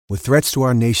With threats to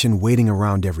our nation waiting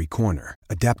around every corner,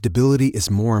 adaptability is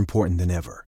more important than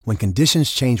ever. When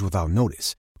conditions change without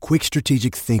notice, quick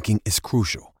strategic thinking is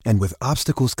crucial. And with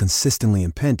obstacles consistently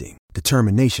impending,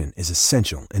 determination is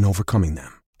essential in overcoming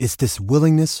them. It's this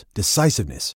willingness,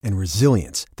 decisiveness, and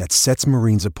resilience that sets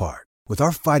Marines apart. With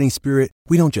our fighting spirit,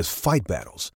 we don't just fight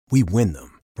battles, we win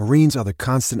them. Marines are the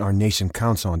constant our nation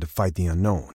counts on to fight the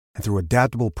unknown. And through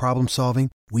adaptable problem solving,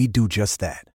 we do just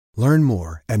that. Learn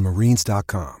more at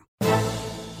marines.com.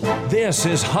 This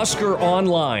is Husker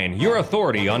Online, your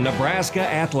authority on Nebraska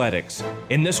athletics.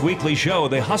 In this weekly show,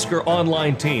 the Husker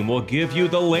Online team will give you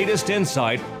the latest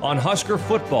insight on Husker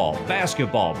football,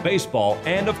 basketball, baseball,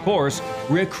 and of course,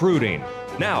 recruiting.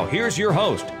 Now, here's your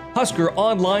host, Husker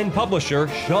Online publisher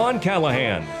Sean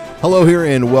Callahan. Hello here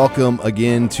and welcome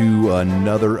again to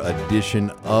another edition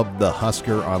of the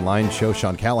Husker Online show.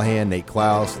 Sean Callahan, Nate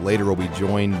Klaus. Later we'll be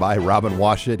joined by Robin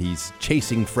Washut. He's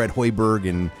chasing Fred Hoiberg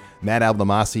and Matt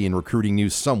Abdelmassih in recruiting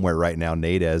news somewhere right now,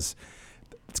 Nate, as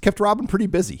it's kept Robin pretty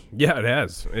busy. Yeah, it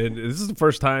has. This is the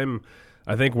first time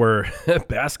I think where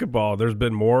basketball, there's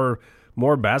been more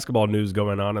basketball news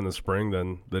going on in the spring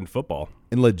than football.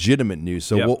 And legitimate news.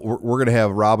 So yep. we're going to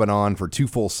have Robin on for 2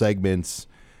 full segments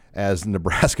as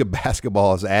Nebraska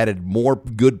basketball has added more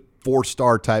good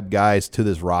 4-star type guys to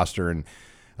this roster and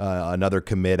another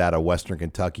commit out of Western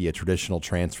Kentucky, a traditional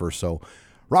transfer. So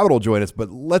Robin will join us, but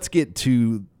let's get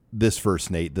to this first,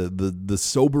 Nate. The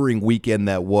sobering weekend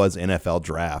that was NFL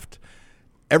draft.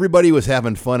 Everybody was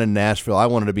having fun in Nashville. I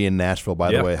wanted to be in Nashville,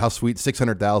 by the way. How sweet,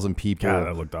 600,000 people. God,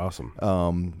 that looked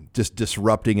awesome. Just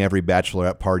disrupting every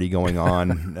bachelorette party going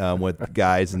on with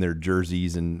guys in their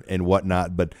jerseys and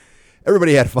whatnot. But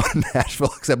everybody had fun in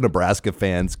Nashville except Nebraska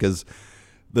fans because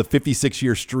the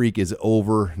 56-year streak is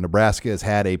over. Nebraska has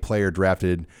had a player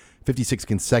drafted 56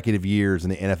 consecutive years in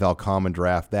the NFL Common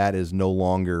Draft. That is no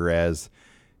longer as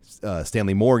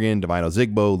Stanley Morgan, Divine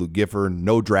Ozigbo, Luke Gifford,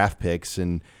 no draft picks.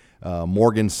 And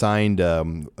Morgan signed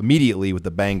immediately with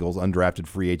the Bengals, undrafted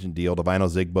free agent deal. Divine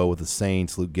Ozigbo with the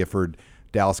Saints, Luke Gifford,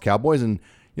 Dallas Cowboys. And,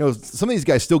 you know, some of these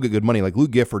guys still get good money. Like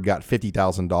Luke Gifford got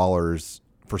 $50,000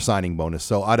 for signing bonus.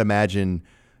 So I'd imagine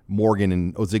Morgan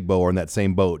and Ozigbo are in that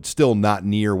same boat. Still not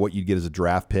near what you'd get as a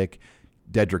draft pick.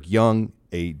 Dedrick Young,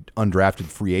 a undrafted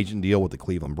free agent deal with the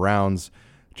Cleveland Browns.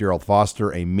 Gerald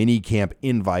Foster, a mini camp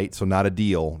invite, so not a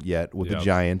deal yet with the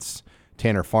Giants.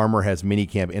 Tanner Farmer has mini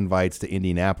camp invites to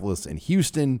Indianapolis and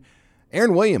Houston.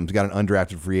 Aaron Williams got an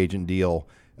undrafted free agent deal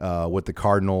with the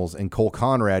Cardinals, and Cole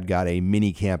Conrad got a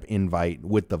mini camp invite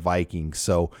with the Vikings.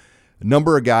 So a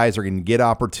number of guys are going to get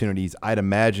opportunities. I'd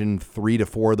imagine 3 to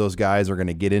 4 of those guys are going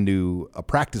to get into a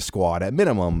practice squad at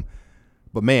minimum.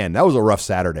 But, man, that was a rough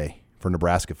Saturday for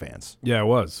Nebraska fans. Yeah, it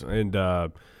was. And,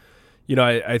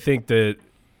 I think that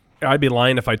I'd be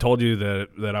lying if I told you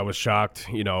that I was shocked,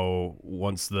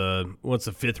 once the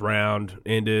 5th round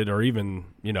ended or even,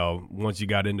 once you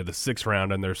got into the 6th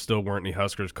round and there still weren't any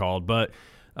Huskers called. But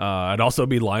I'd also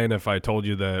be lying if I told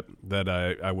you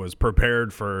that I was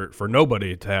prepared for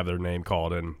nobody to have their name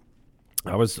called. And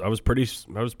I was pretty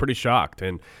shocked.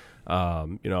 And,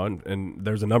 and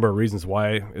there's a number of reasons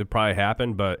why it probably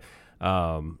happened. But,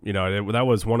 that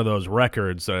was one of those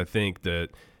records that I think that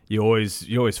you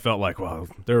always felt like, well,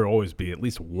 there will always be at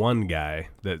least one guy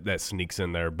that sneaks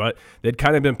in there. But they'd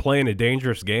kind of been playing a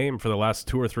dangerous game for the last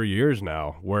 2 or 3 years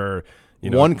now where,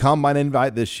 one combine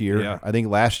invite this year. Yeah. I think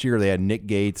last year they had Nick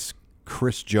Gates,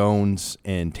 Chris Jones,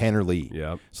 and Tanner Lee.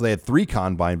 Yeah. So they had 3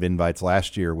 combine invites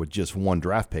last year with just 1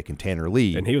 draft pick in Tanner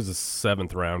Lee. And he was a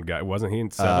 7th round guy, wasn't he? In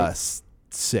 7th?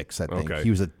 6, I think. Okay. He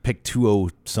was a pick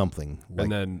 200 something. And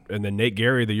then Nate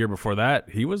Gary the year before that,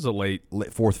 he was a late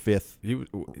 4th,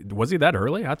 5th. Was he that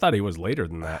early? I thought he was later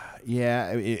than that.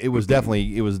 Yeah, it was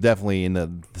definitely in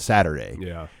the Saturday.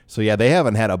 Yeah. So yeah, they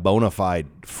haven't had a bona fide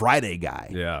Friday guy.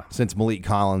 Yeah. Since Malik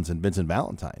Collins and Vincent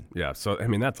Valentine. Yeah. So I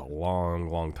mean that's a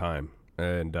long time,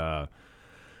 and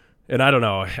I don't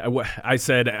know. I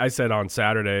said on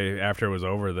Saturday after it was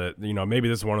over that, maybe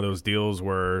this is one of those deals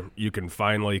where you can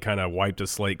finally kind of wipe the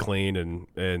slate clean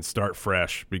and start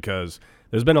fresh because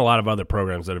there's been a lot of other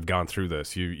programs that have gone through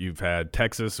this. You've had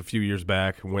Texas a few years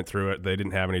back, went through it. They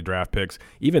didn't have any draft picks.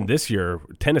 Even this year,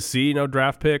 Tennessee, no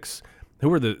draft picks. There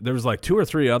was like 2 or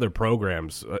 3 other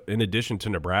programs in addition to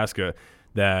Nebraska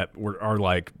that are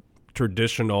like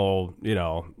traditional,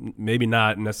 maybe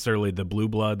not necessarily the blue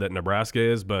blood that Nebraska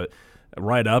is, but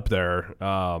right up there.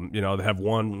 They have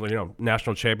won,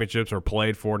 national championships or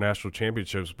played for national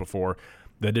championships before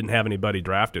that didn't have anybody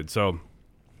drafted. So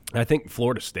I think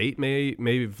Florida State may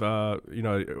have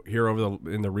here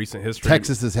in the recent history.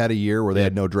 Texas has had a year where they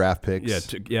had no draft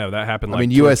picks. Yeah, that happened. I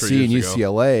mean, USC and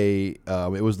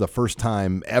UCLA. It was the first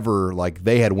time ever like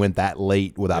they had went that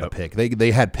late without a pick.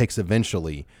 They had picks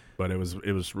eventually, but it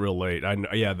was real late.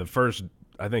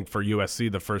 I think for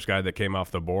USC, the first guy that came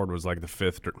off the board was like the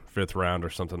fifth round or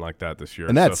something like that this year.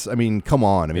 And that's, I mean, come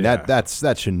on. I mean,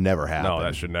 that should never happen. No,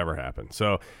 that should never happen.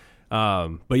 So,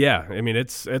 but yeah, I mean,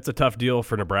 it's a tough deal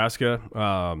for Nebraska.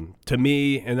 To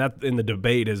me, and the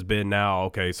debate has been now,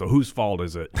 okay, so whose fault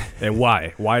is it and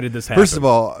why? Why did this happen? First of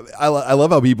all, I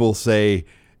love how people say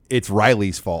it's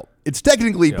Riley's fault. It's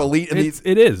technically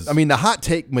it is. I mean, the hot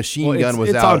take machine gun was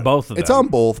it's out. On both of them. It's on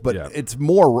both, but it's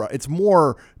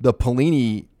more the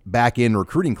Pelini back end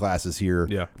recruiting classes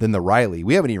here than the Riley.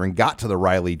 We haven't even got to the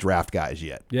Riley draft guys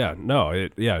yet. Yeah, no,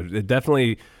 it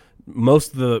definitely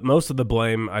most of the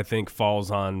blame I think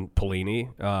falls on Pelini.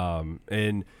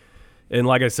 And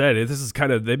like I said, this is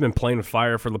kind of, they've been playing with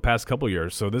fire for the past couple of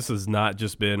years. So this has not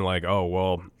just been like, oh,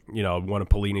 well, one of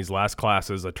Pelini's last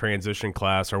classes, a transition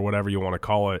class or whatever you want to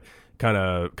call it, kind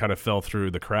of fell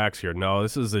through the cracks here. No,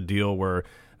 this is a deal where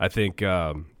I think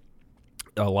a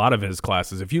lot of his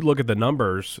classes, if you look at the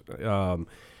numbers,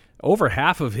 over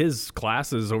half of his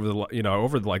classes over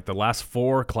the last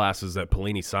 4 classes that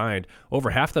Pelini signed,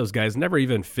 over half those guys never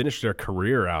even finished their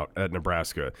career out at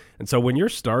Nebraska. And so when you're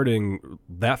starting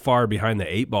that far behind the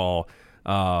 8 ball,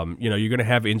 you're going to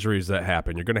have injuries that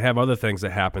happen. You're going to have other things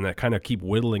that happen that kind of keep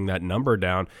whittling that number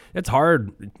down. It's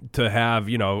hard to have,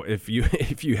 if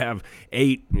you have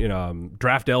 8,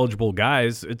 draft eligible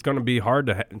guys, it's going to be hard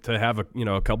to have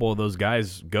a couple of those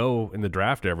guys go in the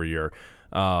draft every year.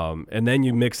 And then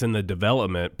you mix in the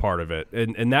development part of it,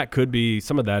 and that could be,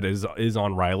 some of that is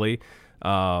on Riley,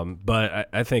 but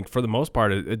I think for the most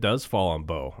part it does fall on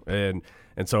Bo, and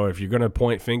so if you're going to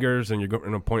point fingers and you're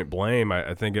going to point blame,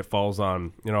 I think it falls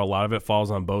on, a lot of it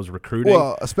falls on Bo's recruiting.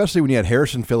 Well, especially when you had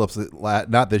Harrison Phillips,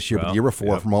 not this year, but the year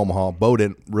before from Omaha. Bo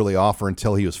didn't really offer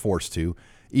until he was forced to.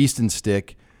 Easton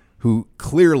Stick, who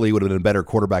clearly would have been a better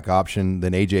quarterback option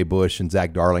than A.J. Bush and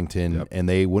Zach Darlington, and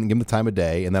they wouldn't give him the time of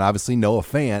day. And then obviously Noah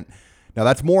Fant. Now,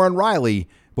 that's more on Riley,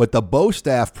 but the Bo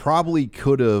staff probably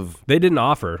could have. They didn't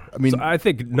offer. I mean, so I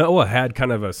think Noah had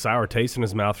kind of a sour taste in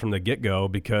his mouth from the get-go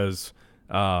because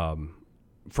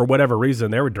for whatever reason,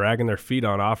 they were dragging their feet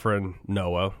on offering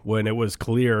Noah when it was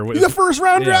clear. He's a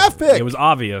first-round draft pick. It was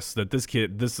obvious that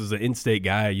this is an in-state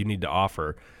guy you need to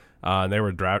offer. They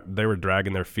were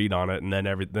dragging their feet on it, and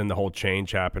then the whole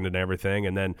change happened and everything,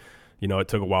 and then it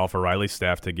took a while for Riley's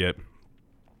staff to get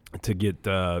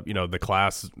the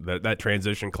class that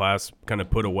transition class kind of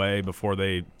put away before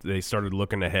they started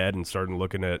looking ahead and started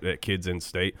looking at kids in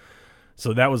state.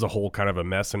 So that was a whole kind of a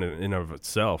mess in and of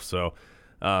itself. So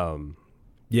but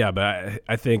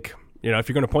I think. If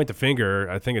you're going to point the finger,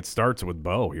 I think it starts with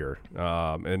Bo here.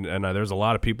 And there's a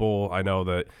lot of people I know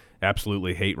that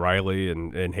absolutely hate Riley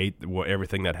and hate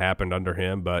everything that happened under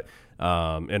him. But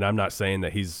and I'm not saying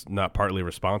that he's not partly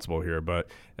responsible here, but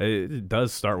it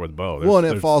does start with Bo. And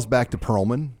it falls back to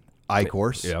Perlman,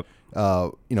 Eichhorst.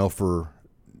 Yep. For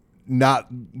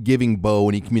not giving Bo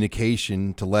any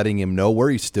communication to letting him know where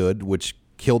he stood, which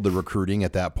killed the recruiting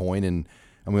at that point, and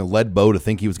led Bo to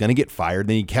think he was going to get fired.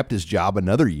 Then he kept his job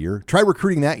another year. Try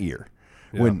recruiting that year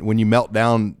when you melt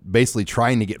down basically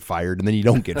trying to get fired and then you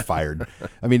don't get fired.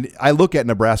 I mean, I look at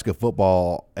Nebraska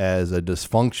football as a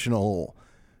dysfunctional,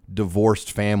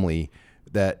 divorced family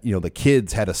that, the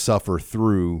kids had to suffer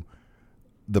through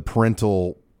the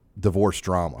parental divorce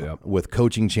drama with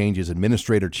coaching changes,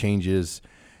 administrator changes,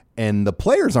 and the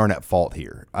players aren't at fault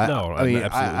here.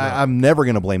 I'm never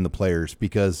going to blame the players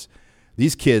because –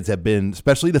 these kids have been,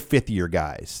 especially the fifth-year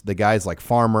guys, the guys like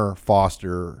Farmer,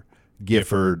 Foster,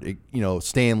 Gifford,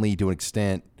 Stanley to an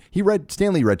extent.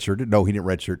 Stanley redshirted. No, he didn't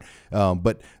redshirt.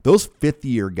 But those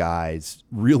fifth-year guys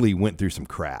really went through some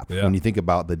crap. Yeah. When you think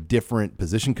about the different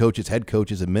position coaches, head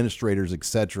coaches, administrators,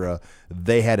 etc.,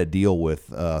 they had to deal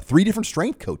with 3 different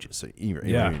strength coaches.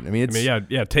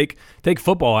 Take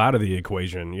football out of the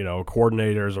equation.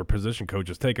 Coordinators or position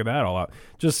coaches, take that all out.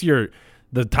 Just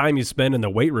the time you spend in the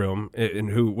weight room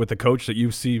and with the coach that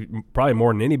you see probably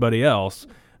more than anybody else,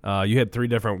 you had 3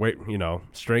 different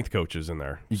strength coaches in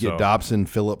there. You get Dobson,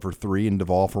 Phillip for 3, and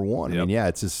Duvall for 1. Yep. I mean,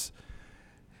 it's just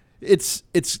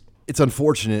it's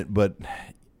unfortunate, but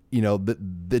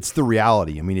it's the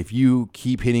reality. I mean, if you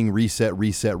keep hitting reset,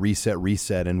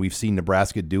 and we've seen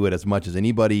Nebraska do it as much as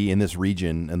anybody in this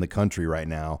region and the country right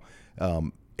now,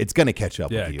 it's going to catch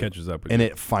up with you. Yeah, it catches up with you. And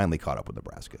it finally caught up with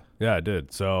Nebraska. Yeah, it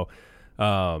did. So.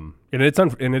 And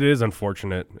it is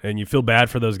unfortunate, and you feel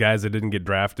bad for those guys that didn't get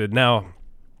drafted. Now,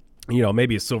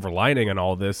 maybe a silver lining in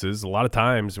all this is a lot of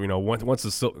times, once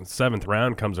the seventh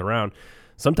round comes around,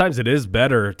 sometimes it is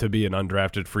better to be an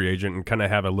undrafted free agent and kind of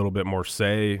have a little bit more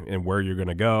say in where you're going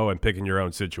to go and picking your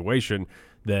own situation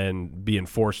than being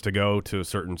forced to go to a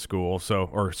certain school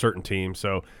or a certain team.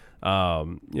 So,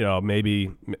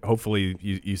 maybe hopefully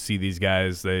you see these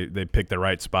guys, they pick the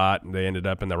right spot and they ended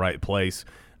up in the right place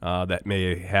that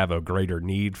may have a greater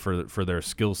need for their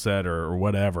skill set or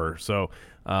whatever. So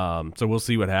we'll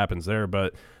see what happens there.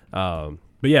 But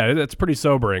yeah, it's pretty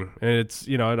sobering. And it's,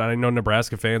 I know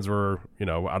Nebraska fans were,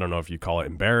 I don't know if you call it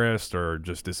embarrassed or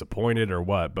just disappointed or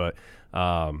what, but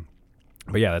yeah,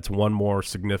 that's one more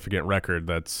significant record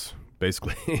that's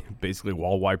basically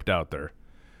all wiped out there.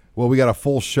 Well, we got a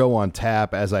full show on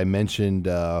tap. As I mentioned,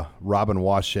 Robin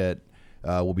Washut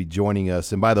will be joining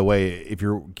us. And by the way, if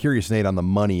you're curious, Nate, on the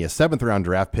money, a 7th-round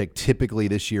draft pick typically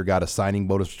this year got a signing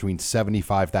bonus between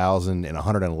 $75,000 and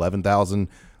 $111,000.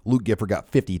 Luke Gifford got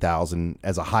 $50,000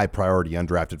 as a high priority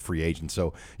undrafted free agent.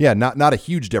 So yeah, not a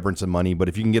huge difference in money, but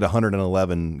if you can get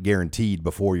 $111 guaranteed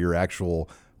before your actual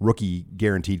rookie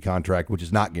guaranteed contract, which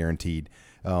is not guaranteed,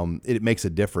 it makes a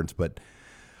difference. But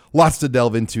lots to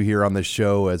delve into here on this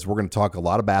show, as we're going to talk a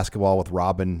lot of basketball with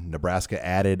Robin. Nebraska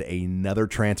added another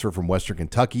transfer from Western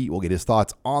Kentucky. We'll get his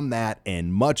thoughts on that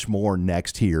and much more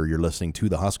next here. You're listening to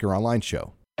the Husker Online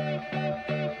Show.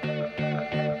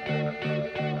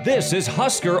 This is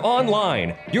Husker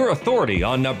Online, your authority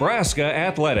on Nebraska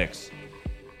athletics.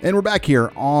 And we're back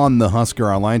here on the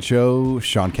Husker Online Show.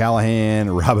 Sean Callahan,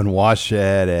 Robin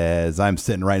Washut, as I'm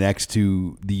sitting right next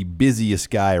to the busiest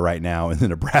guy right now in the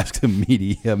Nebraska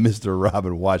media, Mr.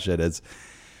 Robin Washut. As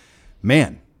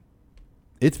man,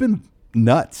 it's been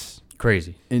nuts,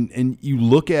 crazy. And you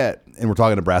look at, and we're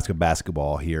talking Nebraska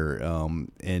basketball here,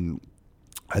 and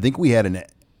I think we had an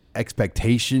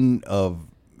expectation of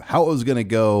how it was going to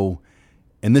go,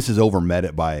 and this has overmet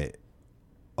it by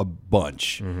a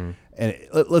bunch. Mm-hmm. And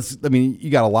you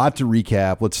got a lot to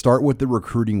recap. Let's start with the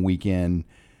recruiting weekend.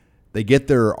 They get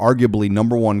their arguably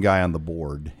number one guy on the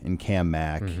board in Cam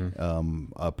Mack,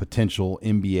 a potential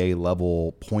NBA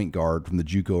level point guard from the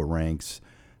JUCO ranks.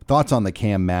 Thoughts on the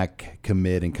Cam Mack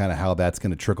commit and kind of how that's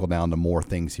going to trickle down to more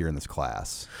things here in this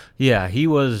class? Yeah, he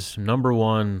was number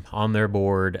one on their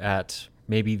board at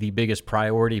maybe the biggest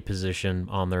priority position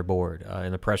on their board.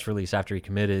 In the press release after he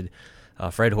committed,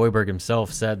 Fred Hoiberg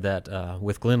himself said that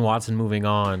with Glenn Watson moving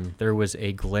on, there was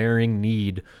a glaring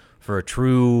need for a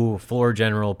true floor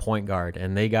general point guard,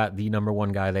 and they got the number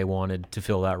one guy they wanted to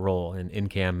fill that role in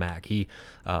Cam Mack. He,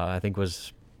 I think,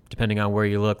 was, depending on where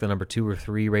you look, the number 2 or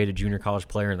 3 rated junior college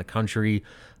player in the country,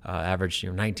 averaged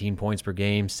 19 points per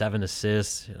game, 7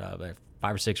 assists,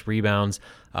 5 or 6 rebounds,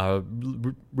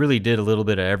 really did a little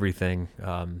bit of everything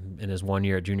in his 1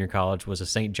 year at junior college, was a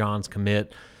St. John's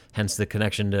commit, hence the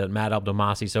connection to Matt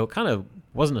Abdelmassih. So it kind of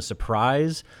wasn't a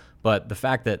surprise, but the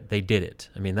fact that they did it,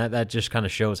 I mean, that just kind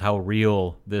of shows how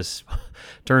real this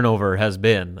turnover has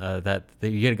been, that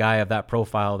you get a guy of that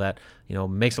profile that,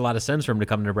 makes a lot of sense for him to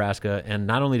come to Nebraska. And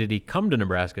not only did he come to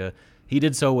Nebraska, he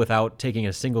did so without taking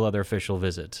a single other official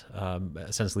visit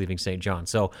since leaving St. John.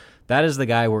 So that is the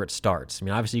guy where it starts. I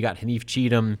mean, obviously you got Hanif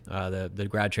Cheatham, the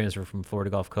grad transfer from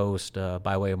Florida Gulf Coast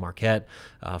by way of Marquette,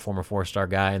 former 4-star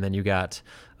guy. And then you got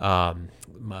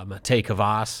Matej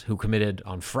Kavas, who committed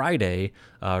on Friday,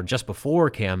 just before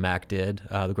Cam Mack did,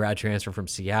 the grad transfer from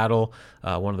Seattle,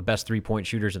 one of the best 3-point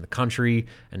shooters in the country.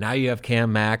 And now you have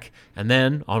Cam Mack. And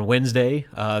then on Wednesday,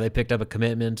 they picked up a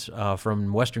commitment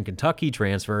from Western Kentucky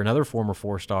transfer, another former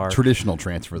 4-star. Traditional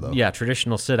transfer, though. Yeah,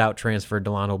 traditional sit-out transfer,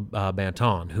 Delano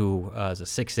Banton, who is a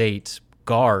 6'8"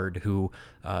 guard who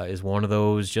is one of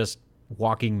those just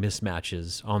walking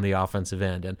mismatches on the offensive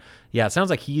end. And yeah, it sounds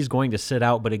like he's going to sit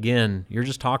out, but again, you're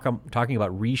just talking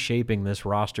about reshaping this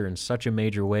roster in such a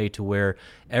major way to where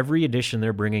every addition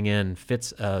they're bringing in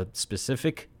fits a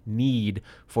specific need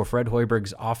for Fred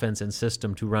Hoiberg's offense and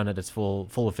system to run at its full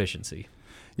efficiency.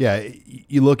 Yeah,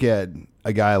 you look at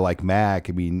a guy like Mack,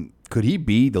 I mean, could he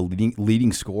be the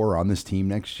leading scorer on this team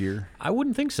next year? I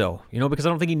wouldn't think so, because I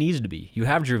don't think he needs to be. You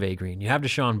have Jervay Green, you have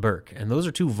Deshaun Burke, and those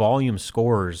are 2 volume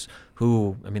scorers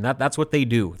who, I mean, that's what they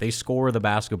do. They score the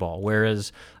basketball,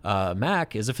 whereas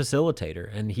Mack is a facilitator,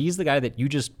 and he's the guy that you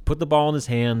just put the ball in his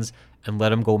hands and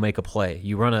let him go make a play.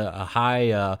 You run a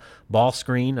high ball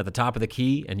screen at the top of the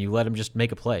key, and you let him just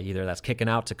make a play. Either that's kicking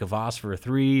out to Kavas for a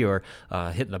 3 or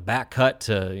hitting a back cut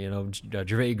to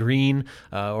Jervay Green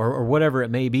or whatever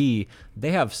it may be. They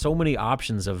have so many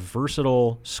options of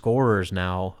versatile scorers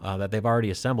now that they've already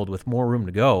assembled with more room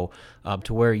to go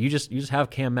to where you just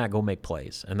have Cam Mack go make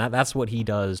plays. And that's that's what he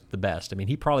does the best. I mean,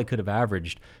 he probably could have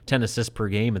averaged 10 assists per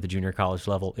game at the junior college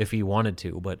level if he wanted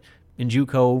to, but in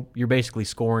JUCO, you're basically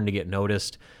scoring to get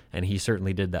noticed, and he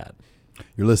certainly did that.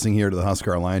 You're listening here to the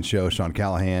Husker Online Show. Sean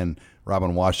Callahan,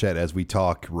 Robin Washut, as we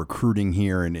talk recruiting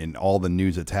here and all the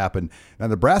news that's happened. Now,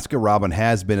 Nebraska, Robin,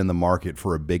 has been in the market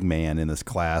for a big man in this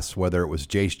class, whether it was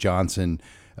Jace Johnson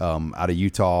out of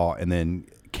Utah and then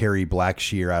Kerry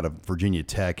Blackshear out of Virginia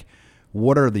Tech.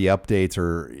 What are the updates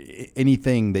or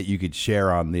anything that you could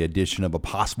share on the addition of a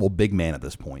possible big man at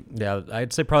this point? Yeah,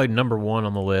 I'd say probably number one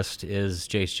on the list is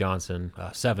Jace Johnson,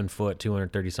 7 foot,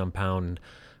 230-some pound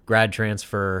grad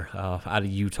transfer out of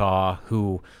Utah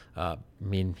who, I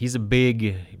mean, he's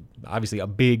obviously a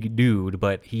big dude,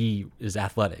 but he is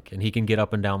athletic and he can get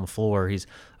up and down the floor. He's,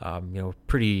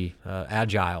 pretty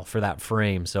agile for that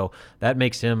frame. So that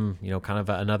makes him, kind of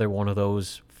another one of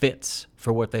those fits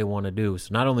for what they want to do. So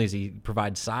not only does he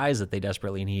provide size that they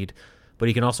desperately need, but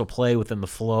he can also play within the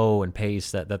flow and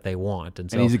pace that they want.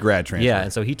 And he's a grad transfer. Yeah,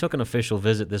 and so he took an official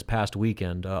visit this past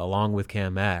weekend along with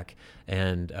Cam Mack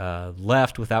and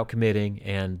left without committing.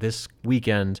 And this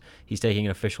weekend, he's taking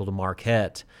an official to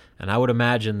Marquette. And I would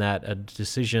imagine that a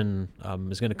decision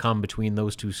is going to come between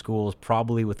those two schools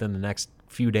probably within the next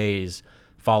few days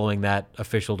following that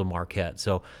official to Marquette.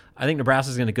 So I think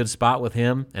Nebraska's in a good spot with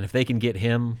him, and if they can get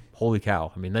him, holy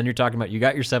cow. I mean, then you're talking about you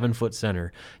got your 7-foot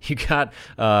center. You got,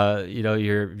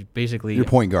 you're basically your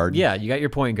point guard. Yeah, you got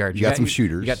your point guard. You got some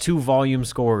shooters. You got 2 volume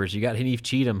scorers. You got Hanif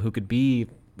Cheatham, who could be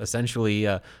essentially,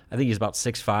 I think he's about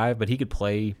 6'5", but he could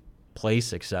play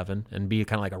 6'7" and be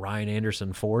kind of like a Ryan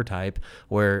Anderson 4 type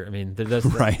where, I mean,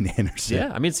 Ryan Anderson.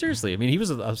 Yeah, I mean, seriously. I mean, he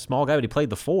was a small guy, but he played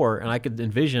the 4, and I could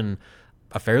envision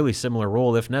a fairly similar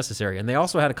role if necessary. And they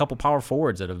also had a couple power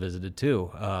forwards that have visited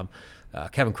too.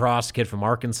 Kevin Cross, kid from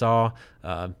Arkansas,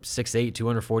 6'8",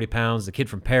 240 pounds. The kid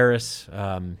from Paris,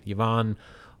 Yvonne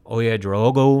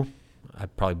Oyedrogo. I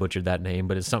probably butchered that name,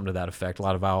 but it's something to that effect, a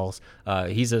lot of vowels.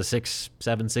 He's a 6'7",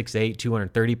 6'8",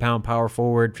 230-pound power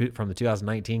forward from the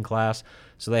 2019 class.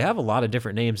 So they have a lot of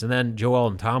different names. And then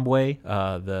Joel Ntambwe,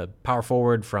 the power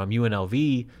forward from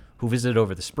UNLV, who visited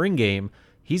over the spring game,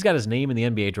 he's got his name in the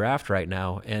NBA draft right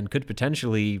now and could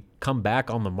potentially come back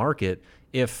on the market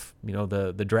if,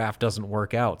 the draft doesn't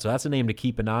work out. So that's a name to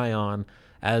keep an eye on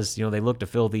as, they look to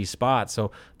fill these spots.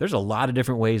 So there's a lot of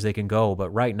different ways they can go. But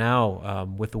right now,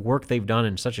 with the work they've done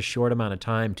in such a short amount of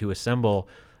time to assemble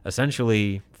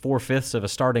essentially 4/5 of a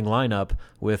starting lineup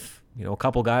with, a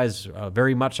couple guys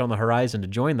very much on the horizon to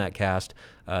join that cast,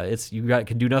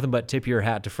 can do nothing but tip your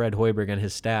hat to Fred Hoiberg and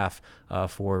his staff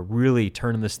for really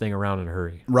turning this thing around in a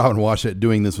hurry. Robin Washut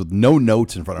doing this with no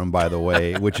notes in front of him, by the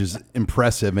way, which is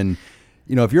impressive. And,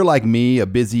 if you're like me, a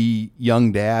busy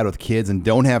young dad with kids and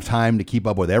don't have time to keep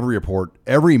up with every report,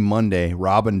 every Monday,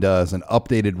 Robin does an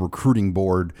updated recruiting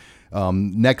board.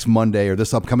 Next Monday or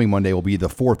this upcoming Monday will be the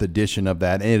 4th edition of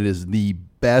that. And it is the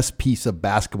best piece of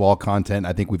basketball content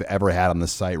I think we've ever had on the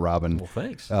site, Robin. Well,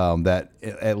 thanks. That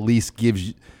at least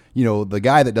gives the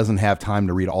guy that doesn't have time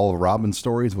to read all of Robin's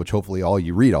stories, which hopefully all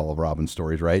you read all of Robin's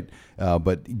stories, right?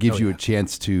 But gives you a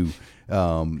chance to,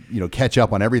 catch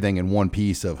up on everything in one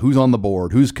piece of who's on the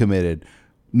board, who's committed,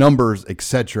 numbers,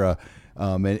 etc.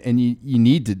 And you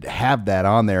need to have that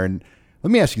on there. And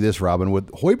let me ask you this, Robin,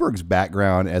 with Hoiberg's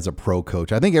background as a pro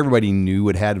coach, I think everybody knew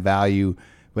it had value,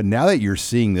 but now that you're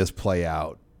seeing this play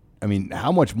out, I mean,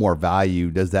 how much more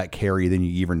value does that carry than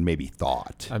you even maybe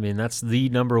thought? I mean, that's the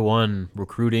number one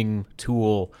recruiting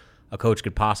tool a coach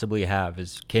could possibly have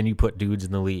is, can you put dudes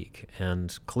in the league?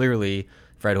 And clearly,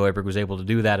 Fred Hoiberg was able to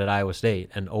do that at Iowa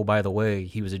State. And oh, by the way,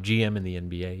 he was a GM in the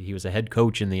NBA. He was a head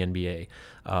coach in the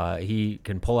NBA. He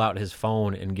can pull out his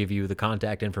phone and give you the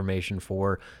contact information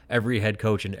for every head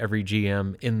coach and every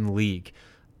GM in the league.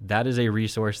 That is a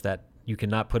resource that you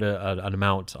cannot put an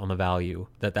amount on the value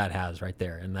that has right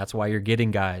there. And that's why you're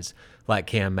getting guys like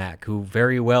Cam Mack, who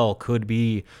very well could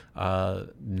be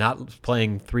not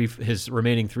playing his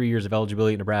remaining 3 years of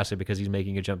eligibility at Nebraska because he's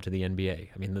making a jump to the NBA.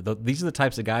 I mean, these are the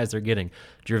types of guys they're getting.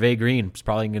 Gervais Green is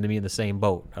probably going to be in the same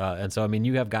boat. And so, I mean,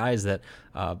 you have guys that,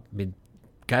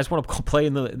 guys want to play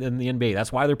in the NBA.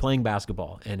 That's why they're playing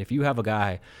basketball. And if you have a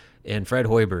guy in Fred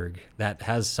Hoiberg that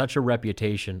has such a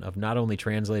reputation of not only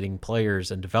translating players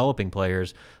and developing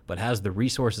players, but has the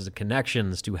resources and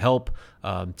connections to help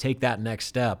take that next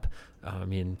step. I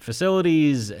mean,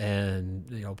 facilities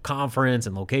and conference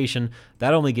and location,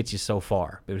 that only gets you so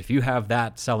far. But if you have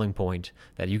that selling point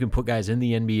that you can put guys in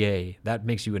the NBA, that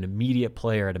makes you an immediate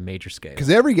player at a major scale.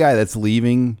 Because every guy that's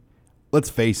leaving,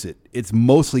 let's face it, it's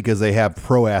mostly because they have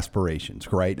pro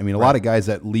aspirations, right? I mean, a lot of guys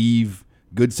that leave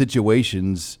good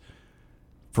situations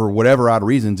for whatever odd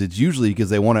reasons, it's usually because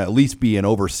they want to at least be an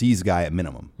overseas guy at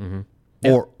minimum. Mm-hmm.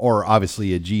 Yeah. Or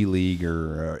obviously a G League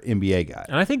or NBA guy.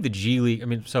 And I think the G League, I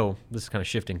mean, so this is kind of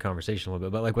shifting conversation a little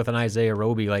bit, but like with an Isaiah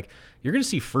Roby, like you're going to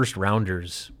see first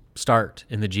rounders start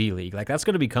in the G League. Like that's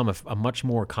going to become a much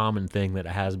more common thing that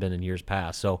it has been in years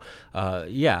past. So,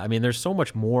 yeah, I mean, there's so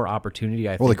much more opportunity.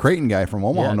 I think. Well, the Creighton guy from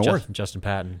Omaha North, Justin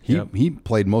Patton, he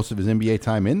played most of his NBA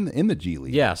time in the G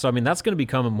League. Yeah, so I mean, that's going to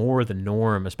become more the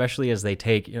norm, especially as they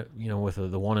take, with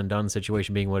the one and done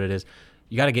situation being what it is.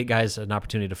 You got to get guys an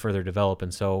opportunity to further develop,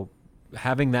 and so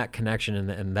having that connection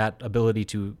and that ability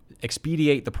to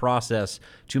expedite the process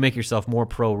to make yourself more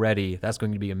pro ready, that's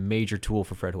going to be a major tool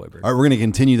for Fred Hoiberg. All right, we're going to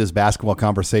continue this basketball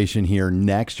conversation here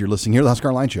next. You're listening here to the Husker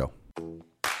Online Show.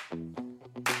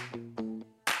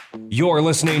 You're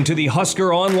listening to the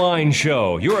Husker Online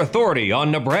Show, your authority on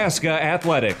Nebraska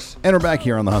athletics. And we're back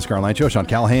here on the Husker Online Show. Sean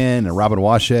Callahan and Robin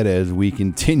Washut as we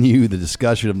continue the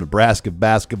discussion of Nebraska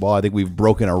basketball. I think we've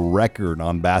broken a record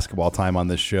on basketball time on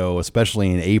this show,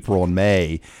 especially in April and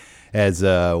May, as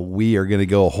we are going to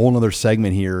go a whole nother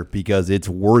segment here because it's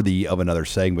worthy of another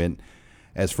segment,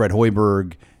 as Fred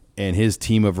Hoiberg and his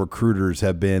team of recruiters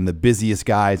have been the busiest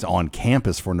guys on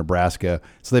campus for Nebraska.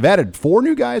 So they've added 4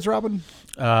 new guys, Robin?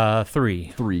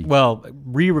 3. Well,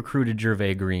 re-recruited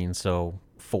Gervais Green, so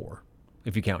 4,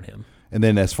 if you count him. And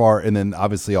then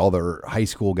obviously all their high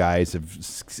school guys have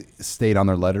stayed on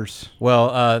their letters.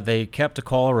 Well, they kept a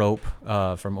Call Rope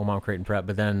from Omaha Creighton Prep,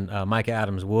 but then Micah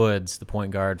Adams-Woods, the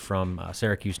point guard from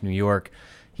Syracuse, New York,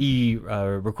 he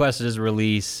requested his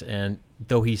release, and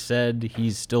though he said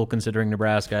he's still considering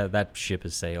Nebraska, that ship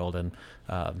has sailed, and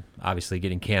obviously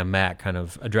getting Cam Mack kind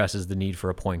of addresses the need for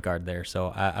a point guard there, so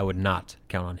I would not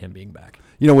count on him being back.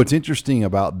 You know, what's interesting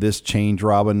about this change,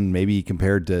 Robin, maybe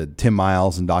compared to Tim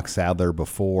Miles and Doc Sadler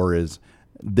before, is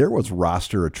there was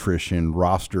roster attrition,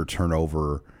 roster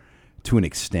turnover to an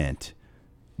extent,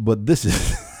 but this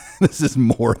is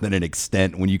more than an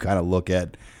extent when you kind of look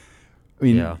at, I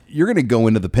mean, You're going to go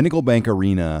into the Pinnacle Bank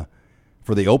Arena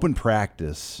for the open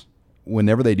practice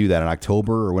whenever they do that in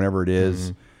October or whenever it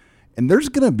is. Mm-hmm. And there's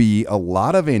going to be a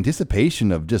lot of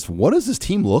anticipation of just what does this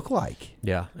team look like?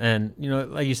 Yeah, and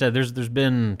like you said, there's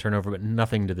been turnover, but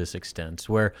nothing to this extent.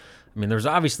 Where, I mean, there's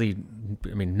obviously,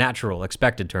 natural,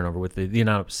 expected turnover with the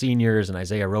amount of seniors and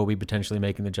Isaiah Roby potentially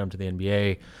making the jump to the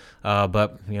NBA.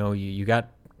 But you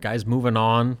got guys moving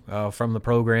on from the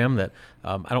program that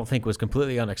I don't think was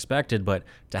completely unexpected, but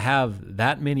to have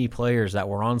that many players that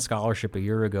were on scholarship a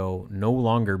year ago no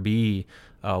longer be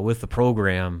with the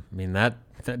program, I mean, that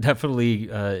definitely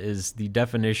is the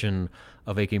definition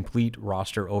of a complete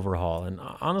roster overhaul. And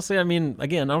honestly, I mean,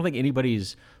 again, I don't think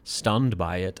anybody's stunned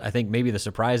by it. I think maybe the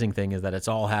surprising thing is that it's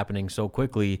all happening so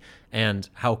quickly and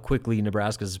how quickly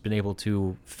Nebraska's been able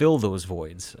to fill those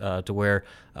voids to where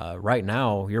right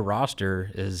now your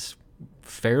roster is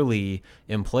fairly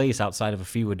in place outside of a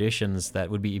few additions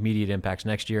that would be immediate impacts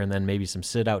next year and then maybe some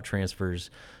sit-out transfers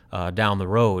down the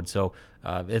road. So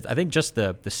I think just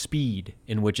the speed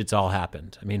in which it's all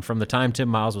happened. I mean, from the time Tim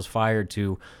Miles was fired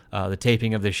to the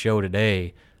taping of this show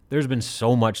today, there's been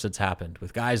so much that's happened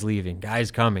with guys leaving, guys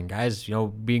coming, guys,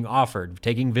 being offered,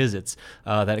 taking visits,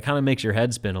 that it kind of makes your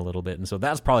head spin a little bit. And so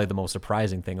that's probably the most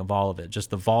surprising thing of all of it, just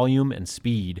the volume and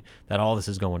speed that all this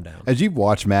is going down. As you've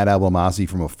watched Matt Ablamasi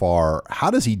from afar, how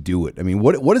does he do it? I mean,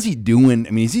 what is he doing?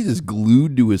 I mean, is he just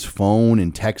glued to his phone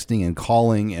and texting and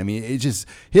calling? I mean, it's just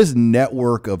his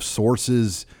network of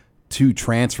sources to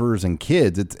transfers and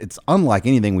kids, it's unlike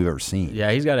anything we've ever seen. Yeah,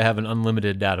 he's got to have an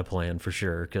unlimited data plan for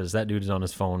sure, because that dude is on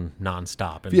his phone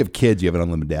nonstop. If you have kids, you have an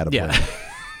unlimited data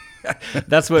plan.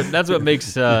 That's what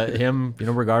makes him,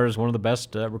 regarded as one of the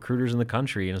best recruiters in the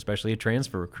country, and especially a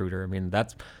transfer recruiter. I mean,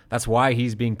 that's why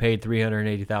he's being paid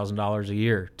 $380,000 a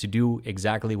year to do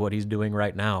exactly what he's doing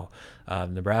right now.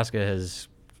 Nebraska has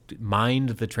mined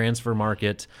the transfer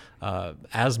market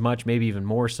as much, maybe even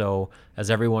more so, as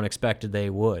everyone expected they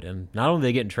would. And not only are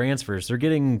they getting transfers, they're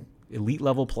getting elite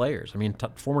level players. I mean,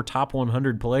 former top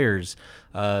 100 players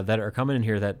that are coming in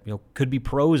here that could be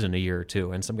pros in a year or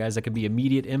two, and some guys that could be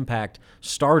immediate impact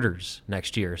starters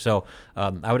next year. So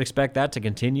I would expect that to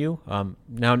continue.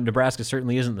 Now, Nebraska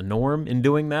certainly isn't the norm in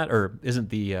doing that, or isn't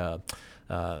the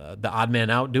odd man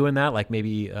out doing that, like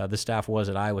maybe the staff was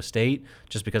at Iowa State,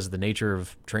 just because of the nature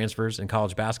of transfers in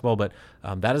college basketball. But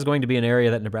that is going to be an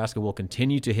area that Nebraska will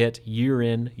continue to hit year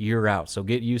in, year out. So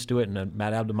get used to it, and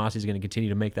Matt Ablamasi is going to continue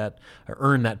to make that, or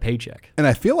earn that paycheck. And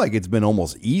I feel like it's been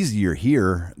almost easier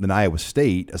here than Iowa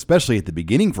State, especially at the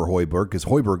beginning for Hoiberg, because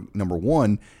Hoiberg, number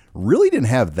one, really didn't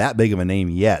have that big of a name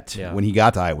yet when he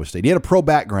got to Iowa State. He had a pro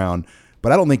background,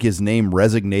 but I don't think his name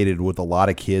resonated with a lot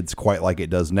of kids quite like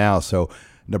it does now. So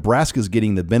Nebraska's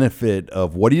getting the benefit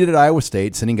of what he did at Iowa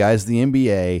State, sending guys to the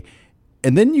NBA,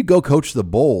 and then you go coach the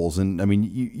Bulls. And, I mean,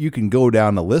 you can go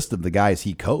down the list of the guys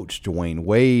he coached, Dwayne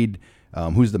Wade,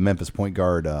 who's the Memphis point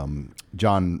guard,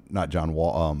 not John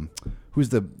Wall, who's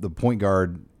the point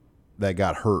guard that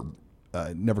got hurt,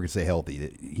 never could stay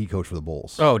healthy. He coached for the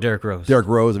Bulls. Oh, Derrick Rose. Derrick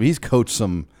Rose. I mean, he's coached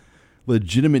some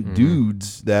legitimate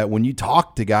dudes that when you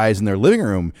talk to guys in their living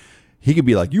room, he could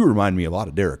be like, you remind me a lot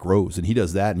of Derrick Rose, and he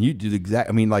does that, and you do the exact.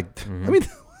 I mean, like,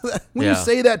 when you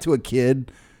say that to a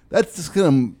kid, that's just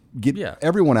gonna get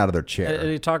everyone out of their chair.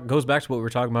 It goes back to what we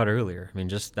were talking about earlier. I mean,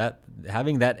 just that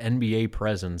having that NBA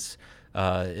presence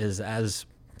is as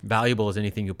valuable as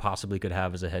anything you possibly could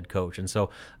have as a head coach. And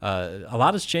so a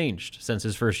lot has changed since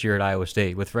his first year at Iowa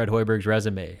State with Fred Hoiberg's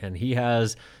resume, and he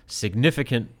has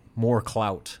significant more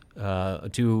clout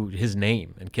to his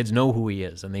name, and kids know who he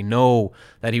is, and they know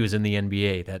that he was in the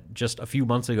NBA, that just a few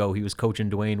months ago he was coaching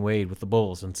Dwayne Wade with the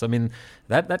Bulls. And so, I mean,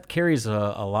 that carries a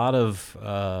lot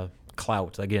of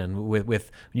clout, again,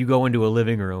 with you go into a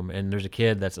living room and there's a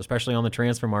kid that's, especially on the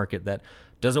transfer market, that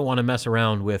doesn't want to mess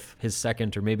around with his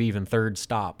second or maybe even third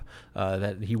stop,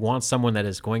 that he wants someone that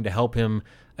is going to help him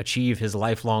achieve his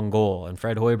lifelong goal. And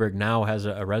Fred Hoiberg now has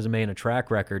a resume and a track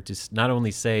record to not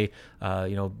only say,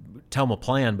 tell him a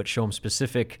plan, but show him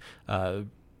specific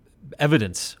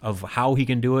evidence of how he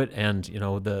can do it, and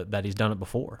that he's done it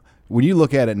before. When you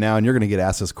look at it now, and you're going to get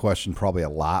asked this question probably a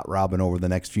lot, Robin, over the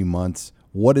next few months,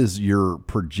 what is your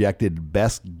projected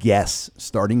best guess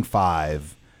starting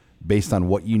five based on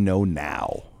what you know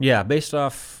now? Yeah, based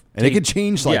off... And it could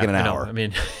change in an hour. I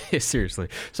mean, seriously.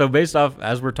 So based off,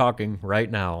 as we're talking right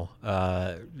now,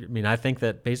 I think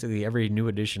that basically every new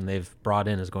addition they've brought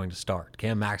in is going to start.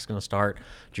 Cam Mack's going to start.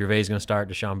 Gervais is going to start.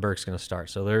 Deshaun Burke's going to start.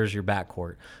 So there's your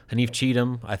backcourt. Hanif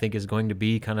Cheatham, I think, is going to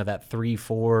be kind of that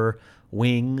 3-4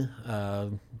 wing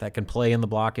that can play in the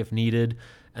block if needed.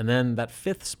 And then that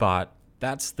fifth spot,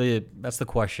 that's the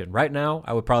question. Right now,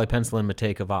 I would probably pencil in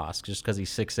Matej Kovacs just because he's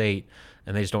 6'8",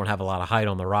 and they just don't have a lot of height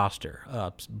on the roster.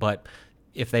 But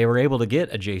if they were able to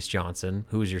get a Jace Johnson,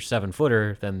 who's your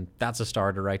 7-footer, then that's a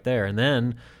starter right there. And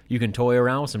then you can toy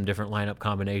around with some different lineup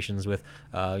combinations with,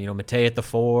 Matej at the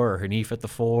 4 or Hanif at the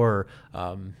 4,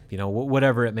 or,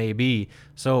 whatever it may be.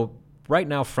 So right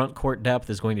now, front court depth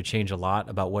is going to change a lot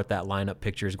about what that lineup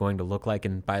picture is going to look like,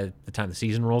 and by the time the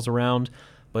season rolls around.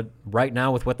 But right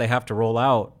now, with what they have to roll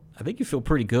out, I think you feel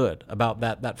pretty good about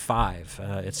that 5.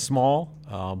 It's small,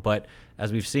 but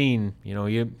as we've seen,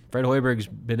 Fred Hoiberg's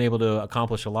been able to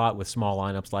accomplish a lot with small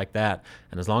lineups like that.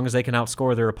 And as long as they can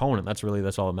outscore their opponent, that's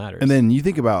all that matters. And then you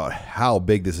think about how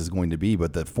big this is going to be,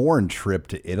 but the foreign trip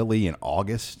to Italy in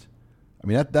August, I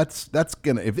mean, that's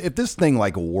gonna, if this thing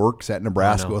works at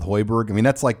Nebraska with Hoiberg, I mean,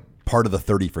 that's like part of the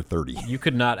 30 for 30. You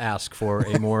could not ask for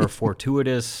a more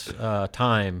fortuitous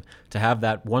time to have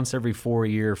that once every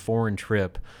 4-year foreign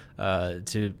trip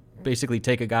to basically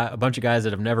take a bunch of guys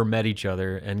that have never met each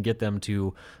other and get them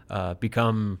to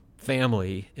become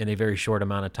family in a very short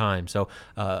amount of time. So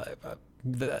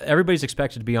everybody's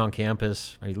expected to be on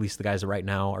campus, or at least the guys that right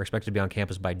now are expected to be on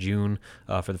campus by June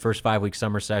for the first 5-week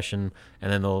summer session,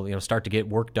 and then they'll start to get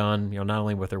work done, not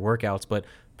only with their workouts, but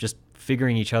just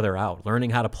figuring each other out, learning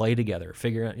how to play together,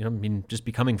 just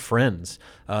becoming friends.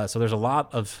 So there's a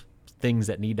lot of things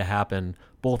that need to happen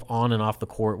both on and off the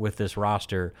court with this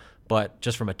roster. But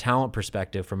just from a talent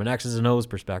perspective, from an X's and O's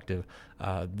perspective,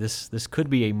 this could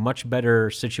be a much better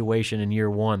situation in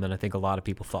year one than I think a lot of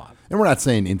people thought. And we're not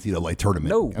saying NCAA tournament.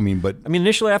 No. I mean,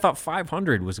 initially I thought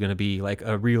 500 was going to be like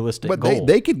a realistic goal. But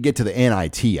they could get to the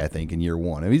NIT, I think, in year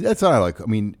one. I mean, that's not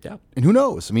and who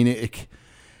knows? I mean,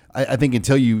 I think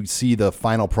until you see the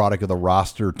final product of the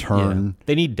roster turn. Yeah.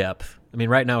 They need depth. I mean,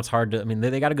 right now it's hard to. I mean,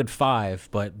 they got a good 5,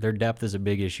 but their depth is a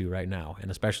big issue right now, and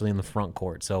especially in the front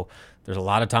court. So there's a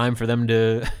lot of time for them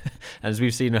to, as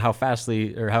we've seen how fast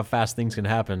things can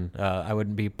happen. I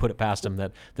wouldn't be put it past them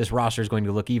that this roster is going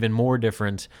to look even more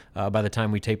different by the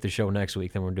time we tape the show next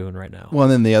week than we're doing right now. Well,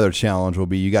 and then the other challenge will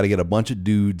be you got to get a bunch of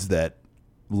dudes that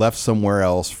left somewhere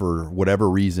else for whatever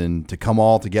reason to come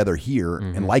all together here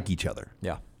and like each other.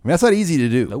 Yeah, I mean that's not easy to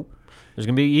do. Nope. There's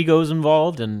going to be egos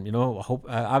involved, and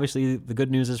obviously the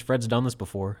good news is Fred's done this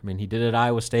before. I mean, he did it at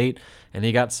Iowa State, and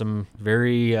he got some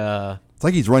very. It's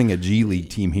like he's running a G League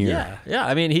team here. Yeah.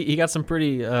 I mean, he got some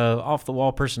pretty off the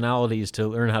wall personalities to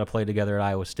learn how to play together at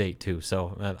Iowa State too.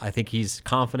 So I think he's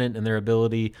confident in their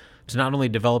ability to not only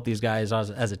develop these guys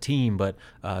as a team, but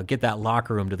get that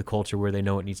locker room to the culture where they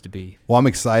know it needs to be. Well, I'm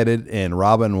excited, and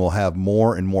Robin will have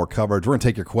more and more coverage. We're going to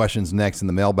take your questions next in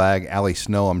the mailbag. Allie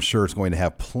Snow, I'm sure, is going to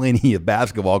have plenty of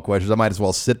basketball questions. I might as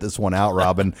well sit this one out,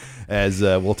 Robin, as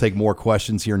we'll take more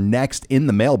questions here next in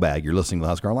the mailbag. You're listening to the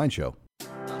Husker Online Show.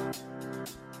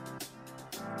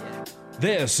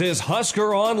 This is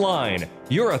Husker Online,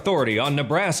 your authority on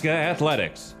Nebraska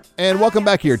athletics. And welcome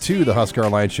back here to the Husker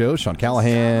Online Show. Sean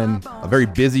Callahan, a very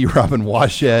busy Robin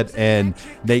Washut, and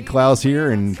Nate Klaus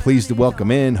here, and pleased to welcome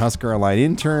in Husker Online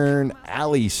intern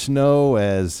Allie Snow,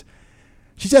 as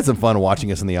she's had some fun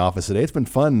watching us in the office today. It's been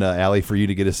fun, Allie, for you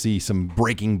to get to see some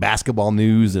breaking basketball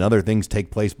news and other things take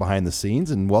place behind the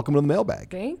scenes, and welcome to the mailbag.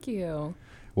 Thank you.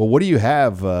 Well, what do you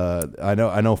have? I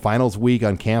know finals week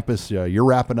on campus. You're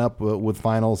wrapping up with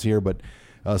finals here, but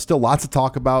still lots to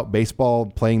talk about. Baseball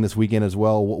playing this weekend as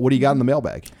well. What do you got in the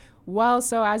mailbag? Well,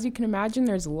 so as you can imagine,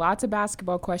 there's lots of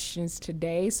basketball questions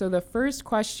today. So the first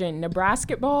question,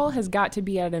 Nebraska ball has got to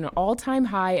be at an all-time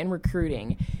high in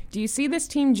recruiting. Do you see this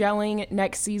team gelling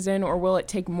next season, or will it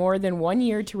take more than 1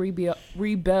 year to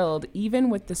rebuild, even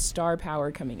with the star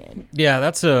power coming in? Yeah,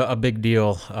 that's a big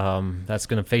deal. That's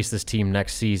going to face this team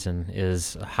next season,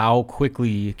 is how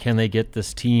quickly can they get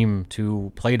this team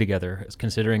to play together,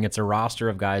 considering it's a roster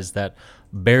of guys that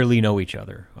barely know each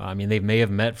other. I mean, they may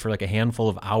have met for like a handful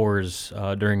of hours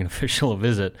during an official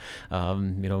visit,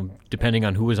 depending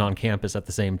on who was on campus at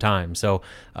the same time. So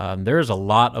there's a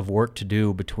lot of work to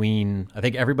do between, I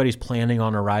think everybody's planning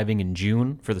on arriving in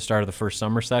June for the start of the first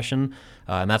summer session,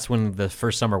 and that's when the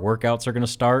first summer workouts are going to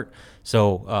start.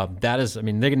 So they're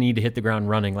going to need to hit the ground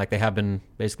running like they have been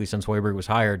basically since Hoiberg was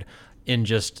hired, in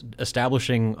just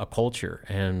establishing a culture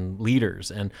and leaders.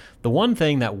 And the one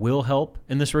thing that will help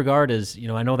in this regard is,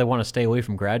 I know they want to stay away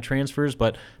from grad transfers,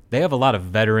 but they have a lot of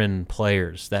veteran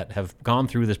players that have gone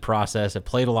through this process, have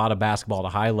played a lot of basketball at a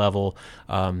high level,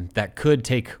 that could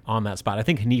take on that spot. I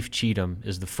think Hanif Cheatham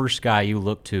is the first guy you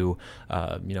look to,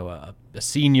 a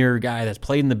senior guy that's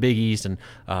played in the Big East and,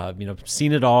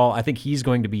 seen it all. I think he's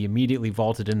going to be immediately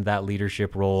vaulted into that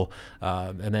leadership role.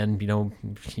 And then,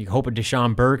 you hope a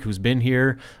Deshaun Burke, who's been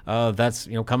here, that's,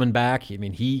 coming back. I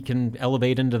mean, he can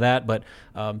elevate into that, but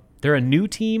they're a new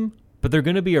team, but they're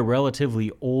going to be a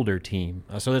relatively older team.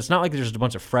 So it's not like there's just a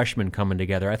bunch of freshmen coming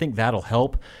together. I think that'll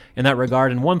help in that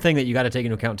regard. And one thing that you got to take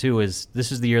into account, too, is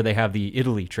this is the year they have the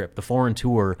Italy trip, the foreign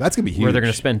tour. That's going to be huge. Where they're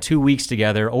going to spend 2 weeks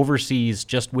together overseas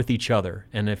just with each other.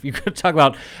 And if you're going to talk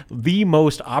about the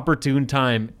most opportune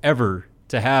time ever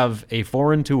to have a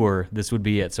foreign tour, this would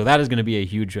be it. So that is going to be a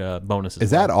huge bonus.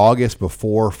 Is that August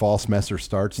before fall semester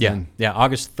starts? Yeah,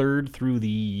 August 3rd through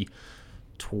the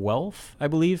 12th, I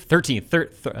believe. 13th,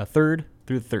 3rd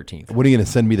through the 13th. When are you going to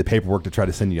send me the paperwork to try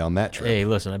to send you on that trip? Hey,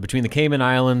 listen, between the Cayman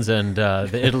Islands and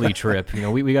the Italy trip,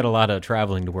 we got a lot of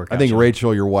traveling to work out. I think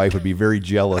Rachel, your wife, would be very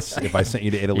jealous if I sent you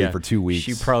to Italy for 2 weeks.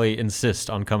 She'd probably insist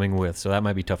on coming with, so that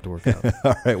might be tough to work out.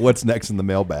 All right, what's next in the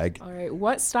mailbag? All right,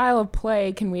 what style of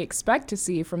play can we expect to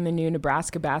see from the new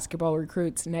Nebraska basketball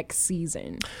recruits next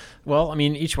season? Well,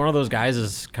 each one of those guys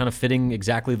is kind of fitting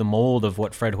exactly the mold of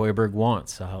what Fred Hoiberg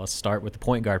wants. Let's start with the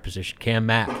point guard position. Cam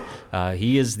Mack.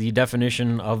 He is the definition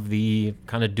of the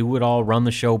kind of do-it-all,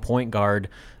 run-the-show point guard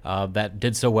that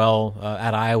did so well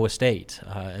at Iowa State.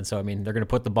 And so, they're going to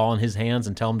put the ball in his hands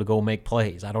and tell him to go make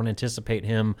plays. I don't anticipate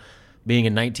him being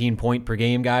a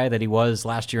 19-point-per-game guy that he was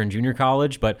last year in junior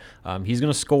college, but he's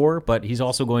going to score, but he's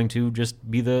also going to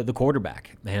just be the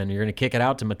quarterback. And you're going to kick it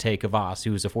out to Matej Kavas,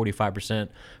 who's a 45%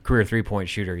 career three-point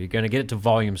shooter. You're going to get it to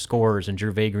volume scorers and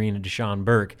Gervais Green and Deshaun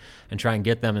Burke and try and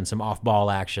get them in some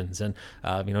off-ball actions. And,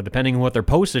 depending on what their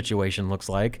post situation looks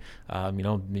like,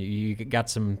 you got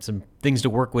some things to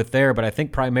work with there, but I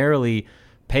think primarily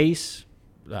pace,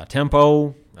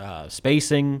 tempo,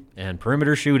 spacing, and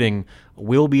perimeter shooting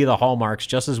will be the hallmarks,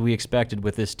 just as we expected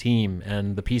with this team,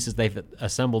 and the pieces they've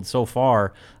assembled so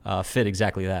far fit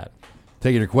exactly that.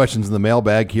 Taking your questions in the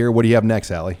mailbag here. What do you have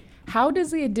next, Allie? How does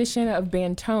the addition of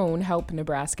Bantone help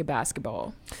Nebraska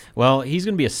basketball? Well, he's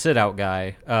going to be a sit-out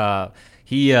guy.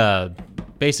 He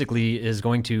basically is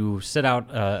going to sit out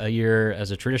a year as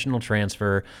a traditional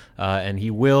transfer, and he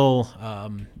will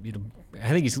I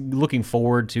think he's looking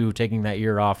forward to taking that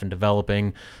year off and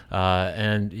developing,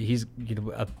 and he's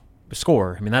a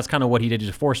scorer. That's kind of what he did. He's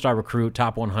a 4-star recruit,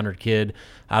 top 100 kid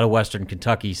out of Western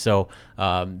Kentucky. So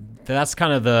that's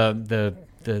kind of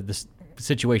the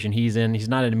situation he's in. He's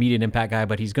not an immediate impact guy,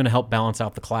 but he's going to help balance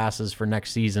out the classes for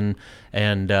next season,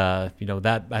 and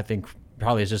that I think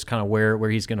probably is just kind of where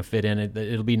he's going to fit in.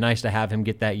 It'll be nice to have him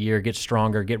get that year, get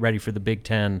stronger, get ready for the Big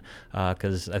Ten,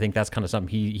 because I think that's kind of something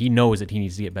he knows that he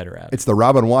needs to get better at. It's the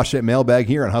Robin Washut mailbag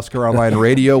here on Husker Online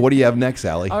Radio. What do you have next,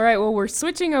 Allie? All right, well, we're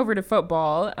switching over to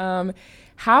football.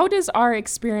 How does our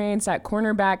experience at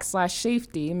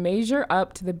cornerback/safety measure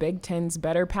up to the Big Ten's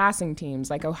better passing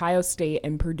teams like Ohio State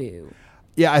and Purdue?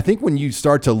 Yeah, I think when you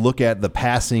start to look at the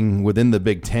passing within the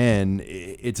Big Ten,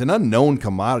 it's an unknown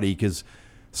commodity because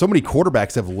so many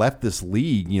quarterbacks have left this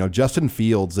league. Justin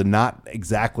Fields did not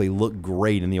exactly look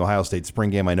great in the Ohio State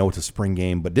spring game. I know it's a spring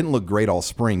game, but didn't look great all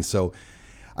spring. So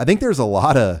I think there's a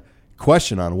lot of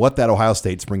question on what that Ohio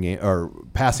State spring game or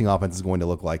passing offense is going to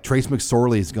look like. Trace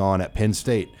McSorley is gone at Penn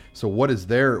State. So what is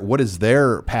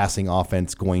their passing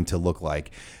offense going to look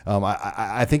like?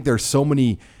 I think there's so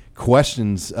many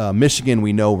questions. Michigan,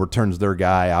 we know, returns their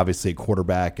guy, obviously a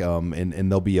quarterback,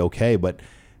 and they'll be okay. But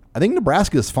I think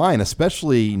Nebraska is fine,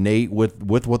 especially, Nate, with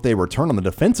what they return on the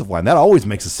defensive line. That always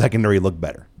makes the secondary look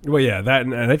better. Well, yeah, that,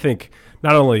 and I think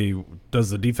not only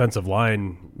does the defensive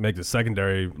line make the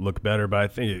secondary look better, but I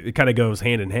think it kind of goes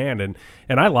hand in hand. And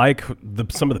I like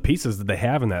some of the pieces that they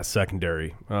have in that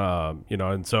secondary,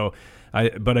 and so I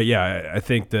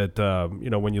think that,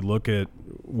 when you look at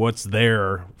what's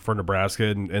there for Nebraska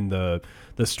and the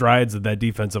strides that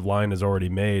defensive line has already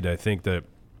made, I think that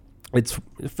it's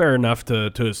fair enough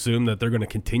to assume that they're going to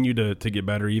continue to get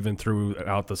better even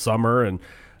throughout the summer and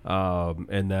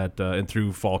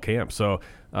through fall camp. So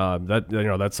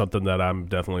that's something that I'm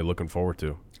definitely looking forward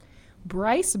to.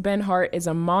 Bryce Benhart is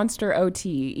a monster OT,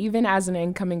 even as an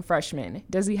incoming freshman.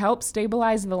 Does he help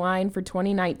stabilize the line for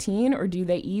 2019, or do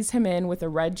they ease him in with a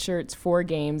redshirt's 4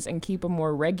 games and keep a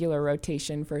more regular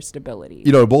rotation for stability?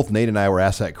 Both Nate and I were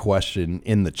asked that question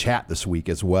in the chat this week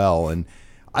as well, and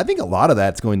I think a lot of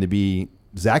that's going to be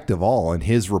Zach Duvall and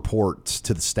his reports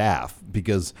to the staff,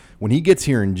 because when he gets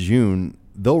here in June,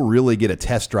 they'll really get a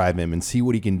test drive him and see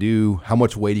what he can do, how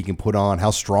much weight he can put on, how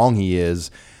strong he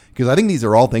is. Because I think these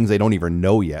are all things they don't even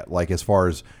know yet, like as far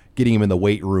as getting him in the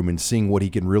weight room and seeing what he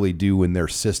can really do in their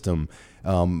system.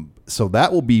 So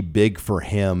that will be big for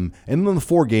him. And then the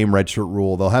 4-game redshirt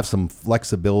rule, they'll have some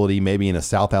flexibility maybe in a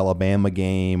South Alabama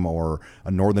game or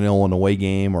a Northern Illinois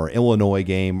game or Illinois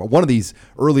game, or one of these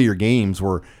earlier games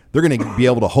where they're going to be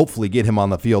able to hopefully get him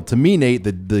on the field. To me, Nate,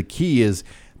 the key is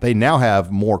they now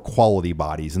have more quality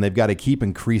bodies, and they've got to keep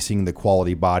increasing the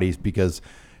quality bodies because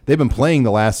they've been playing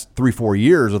the last 3-4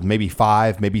 years with maybe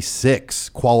 5, maybe 6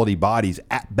 quality bodies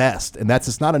at best, and that's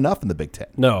just not enough in the Big Ten.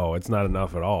 No, it's not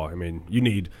enough at all. I mean, you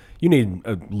need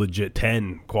a legit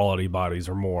 10 quality bodies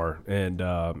or more, and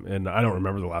I don't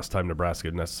remember the last time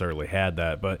Nebraska necessarily had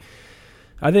that, but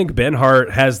I think Benhart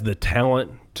has the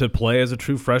talent to play as a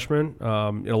true freshman.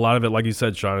 A lot of it, like you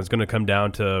said, Sean, is going to come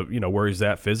down to where he's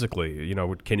at physically.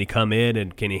 Can he come in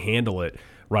and can he handle it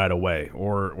right away,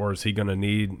 or is he going to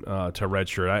need to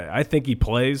redshirt? I think he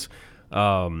plays,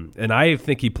 and I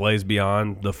think he plays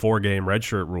beyond the 4-game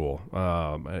redshirt rule.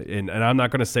 And I'm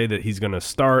not going to say that he's going to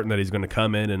start and that he's going to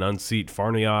come in and unseat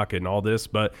Farniok and all this,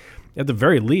 but at the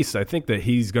very least, I think that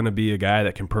he's going to be a guy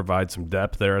that can provide some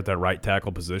depth there at that right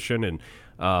tackle position. And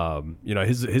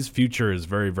his future is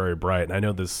very, very bright. And I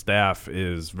know this staff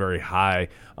is very high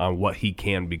on what he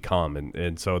can become,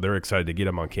 and so they're excited to get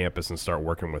him on campus and start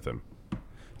working with him.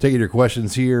 Taking your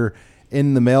questions here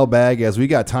in the mailbag as we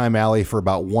got time, Allie, for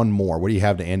about one more. What do you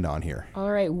have to end on here?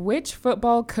 All right. Which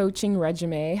football coaching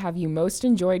resume have you most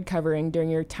enjoyed covering during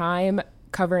your time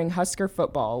covering Husker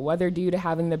football, whether due to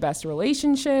having the best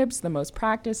relationships, the most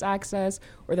practice access,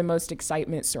 or the most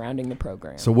excitement surrounding the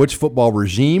program? So which football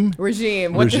regime?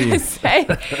 Regime. What did I say?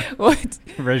 What?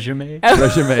 Resume.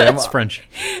 Resume. That's French.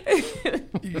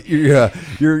 You're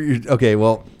okay.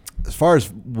 Well, as far as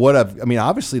what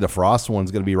obviously the Frost one's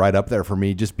going to be right up there for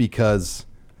me just because,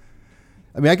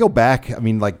 I go back,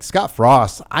 like Scott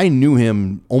Frost, I knew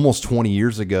him almost 20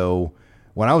 years ago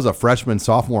when I was a freshman,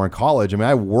 sophomore in college.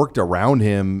 I worked around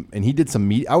him and he did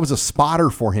I was a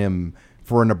spotter for him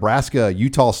for a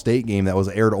Nebraska-Utah State game that was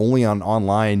aired only on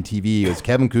online TV. It was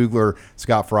Kevin Kugler,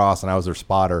 Scott Frost, and I was their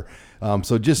spotter.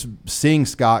 So just seeing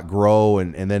Scott grow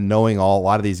and then knowing a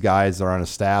lot of these guys that are on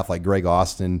his staff like Greg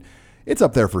Austin, it's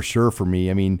up there for sure for me.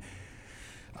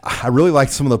 I really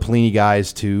liked some of the Pelini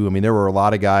guys too. There were a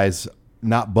lot of guys,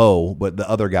 not Bo, but the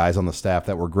other guys on the staff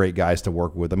that were great guys to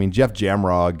work with. Jeff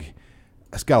Jamrog,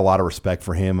 I've got a lot of respect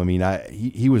for him.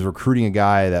 He was recruiting a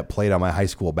guy that played on my high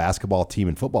school basketball team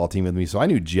and football team with me. So I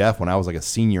knew Jeff when I was like a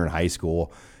senior in high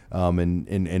school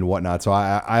and whatnot. So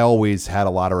I always had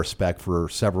a lot of respect for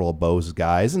several of Bo's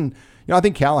guys. And, I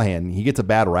think Callahan, he gets a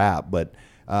bad rap, but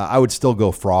I would still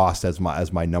go Frost as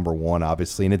my number one,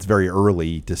 obviously, and it's very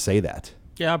early to say that.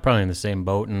 Yeah, I'm probably in the same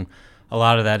boat, and a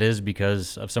lot of that is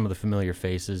because of some of the familiar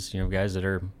faces, guys that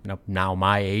are now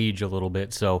my age a little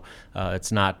bit. So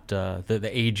it's not the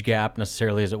age gap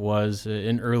necessarily as it was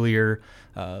in earlier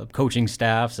coaching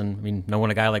staffs. And I mean,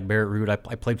 knowing a guy like Barrett Root, I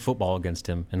played football against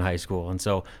him in high school, and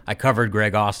so I covered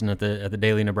Greg Austin at the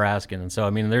Daily Nebraskan. And so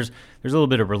I mean, there's a little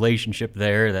bit of relationship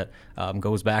there that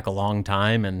goes back a long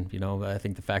time. And I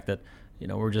think the fact that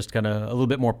we're just kind of a little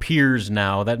bit more peers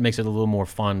now, that makes it a little more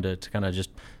fun to kind of just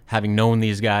having known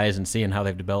these guys and seeing how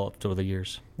they've developed over the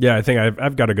years. Yeah, I think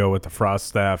I've got to go with the Frost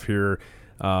staff here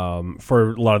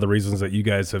for a lot of the reasons that you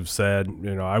guys have said.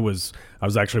 I was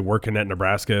actually working at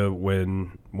Nebraska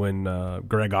when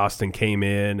Greg Austin came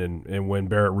in and when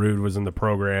Barrett Root was in the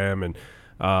program,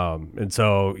 and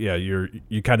so yeah, you're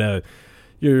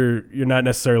not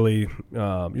necessarily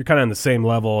you're kind of on the same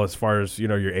level as far as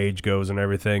your age goes and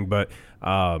everything, but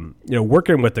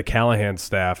working with the Callahan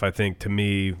staff, I think to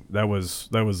me that was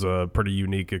a pretty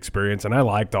unique experience, and I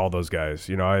liked all those guys.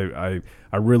 I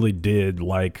really did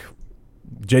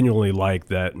genuinely like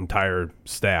that entire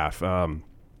staff. A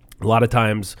lot of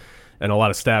times, and a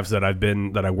lot of staffs that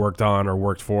I worked on or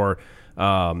worked for,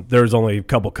 there's only a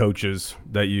couple coaches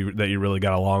that you really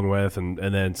got along with, and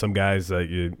then some guys that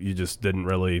you just didn't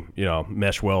really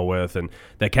mesh well with. And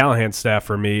that Callahan staff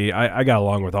for me, I got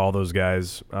along with all those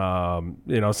guys.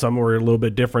 Some were a little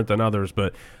bit different than others,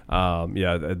 but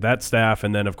that staff.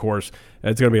 And then of course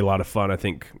it's going to be a lot of fun, I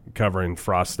think, covering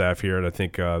Frost staff here, and I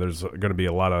think there's going to be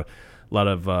a lot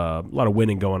of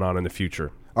winning going on in the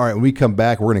future. All right, when we come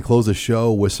back, we're going to close the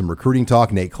show with some recruiting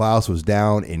talk. Nate Klaus was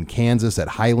down in Kansas at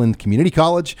Highland Community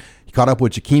College. He caught up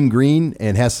with Jakeem Green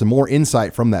and has some more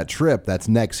insight from that trip. That's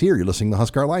next here. You're listening to the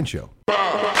Husker Online Show.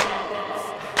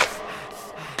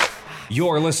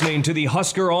 You're listening to the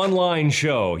Husker Online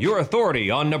Show, your authority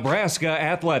on Nebraska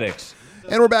athletics.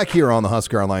 And we're back here on the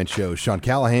Husker Online Show. Sean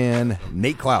Callahan,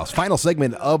 Nate Klaus. Final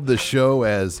segment of the show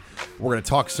as we're going to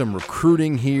talk some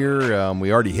recruiting here.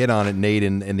 We already hit on it, Nate,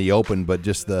 in the open, but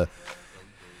just the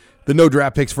no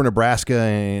draft picks for Nebraska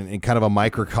and kind of a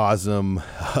microcosm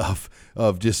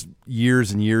of just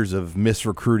years and years of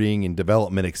misrecruiting and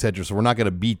development, et cetera. So we're not going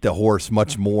to beat the horse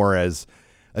much more, as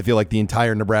I feel like the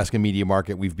entire Nebraska media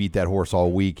market, we've beat that horse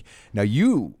all week. Now,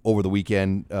 you, over the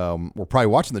weekend, were probably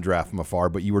watching the draft from afar,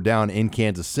 but you were down in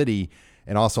Kansas City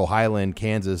and also Highland,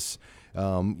 Kansas,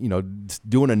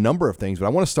 doing a number of things. But I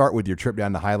want to start with your trip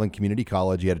down to Highland Community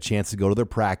College. You had a chance to go to their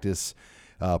practice,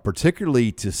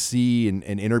 particularly to see and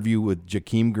interview with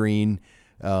Jakeem Green.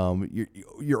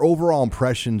 Your overall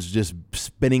impressions, just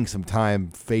spending some time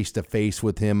face-to-face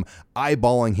with him,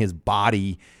 eyeballing his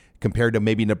body, compared to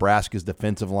maybe Nebraska's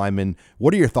defensive lineman.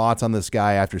 What are your thoughts on this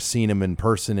guy after seeing him in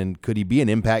person, and could he be an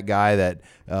impact guy that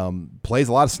plays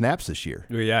a lot of snaps this year?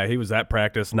 Yeah, he was at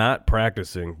practice, not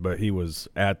practicing, but he was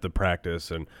at the practice.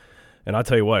 And I'll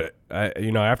tell you what,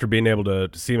 after being able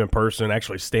to see him in person,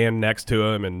 actually stand next to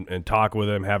him and talk with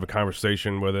him, have a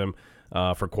conversation with him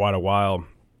for quite a while,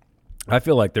 I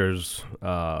feel like there's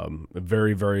a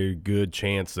very, very good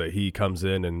chance that he comes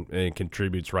in and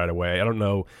contributes right away. I don't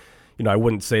know. I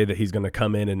wouldn't say that he's going to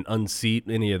come in and unseat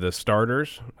any of the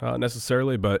starters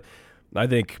necessarily, but I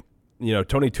think,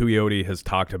 Tony Tuioti has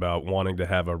talked about wanting to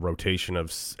have a rotation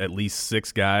of at least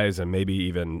 6 guys and maybe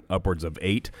even upwards of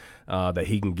 8 that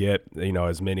he can get,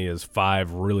 as many as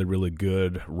 5 really, really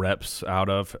good reps out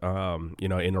of,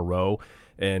 in a row.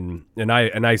 And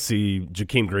I see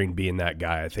Jakeem Green being that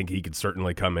guy. I think he could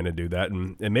certainly come in and do that.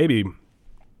 And maybe –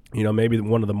 maybe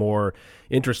one of the more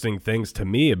interesting things to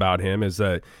me about him is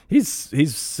that he's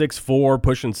 6'4",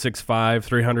 pushing 6'5",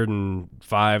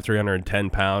 310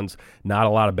 pounds. Not a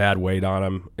lot of bad weight on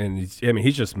him, and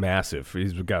he's just massive.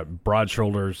 He's got broad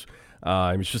shoulders.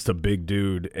 He's just a big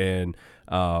dude, and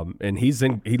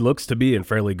he looks to be in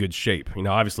fairly good shape.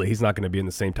 Obviously he's not going to be in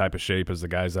the same type of shape as the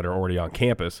guys that are already on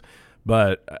campus.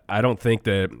 But I don't think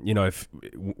that,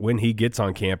 when he gets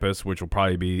on campus, which will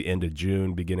probably be end of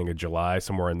June, beginning of July,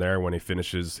 somewhere in there when he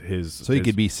finishes his. So he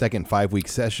could be second 5-week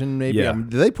session, maybe. Yeah.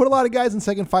 Do they put a lot of guys in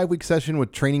second 5-week session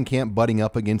with training camp butting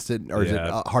up against it, or is it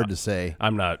hard to say?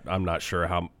 I'm not sure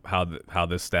how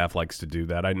this staff likes to do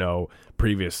that. I know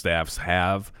previous staffs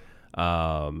have,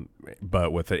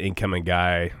 but with an incoming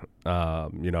guy,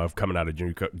 coming out of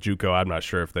JUCO, I'm not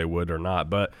sure if they would or not,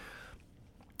 But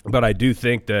I do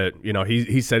think that,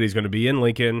 he said he's going to be in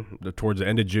Lincoln towards the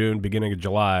end of June, beginning of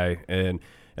July. And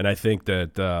I think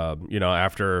that,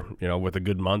 after, with a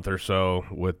good month or so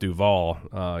with Duval,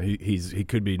 he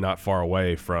could be not far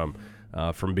away from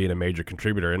being a major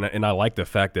contributor. And I like the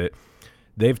fact that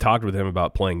they've talked with him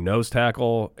about playing nose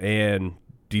tackle and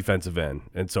defensive end.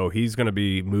 And so he's going to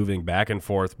be moving back and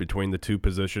forth between the two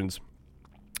positions.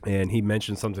 And he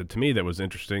mentioned something to me that was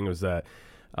interesting, was that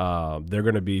they're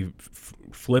going to be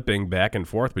flipping back and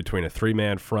forth between a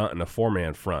 3-man front and a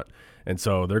 4-man front. And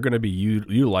so they're going to be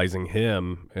utilizing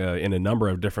him in a number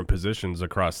of different positions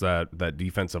across that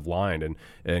defensive line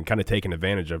and kind of taking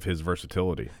advantage of his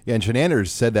versatility. Yeah, and Shenaners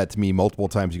said that to me multiple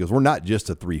times. He goes, we're not just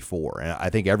a 3-4. And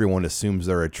I think everyone assumes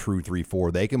they're a true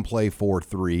 3-4. They can play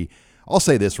 4-3. I'll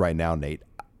say this right now, Nate.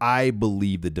 I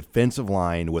believe the defensive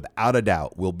line, without a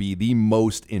doubt, will be the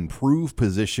most improved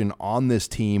position on this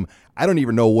team. I don't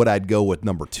even know what I'd go with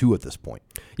number 2 at this point.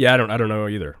 Yeah, I don't know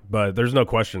either. But there's no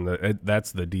question that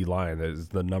that's the D line that is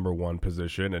the number 1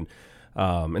 position, and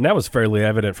that was fairly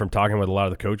evident from talking with a lot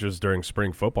of the coaches during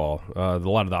spring football. A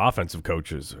lot of the offensive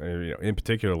coaches, in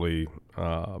particularly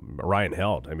Ryan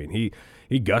Held. I mean,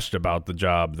 he gushed about the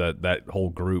job that whole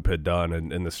group had done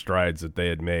and the strides that they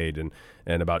had made,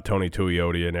 and about Tony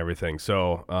Tuioti and everything.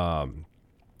 So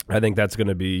I think that's going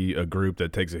to be a group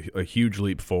that takes a huge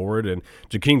leap forward, and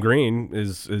Jakeem Green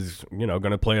is going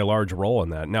to play a large role in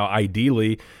that. Now,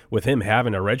 ideally, with him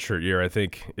having a redshirt year, I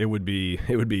think it would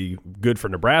be good for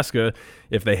Nebraska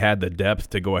if they had the depth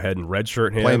to go ahead and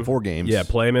redshirt him. Play him 4 games. Yeah,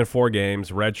 play him in 4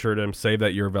 games, redshirt him, save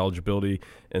that year of eligibility,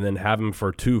 and then have him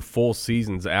for 2 full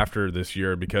seasons after this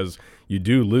year, because you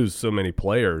do lose so many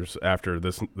players after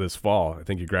this fall. I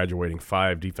think you're graduating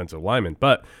 5 defensive linemen,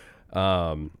 but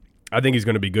I think he's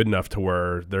going to be good enough to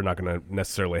where they're not going to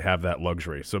necessarily have that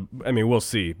luxury. So, I mean, we'll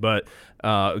see. But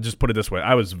just put it this way.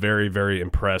 I was very, very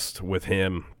impressed with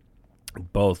him,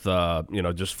 both,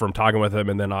 just from talking with him,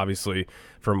 and then obviously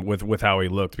with how he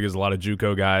looked, because a lot of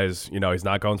JUCO guys, he's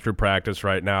not going through practice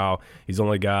right now. He's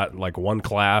only got like 1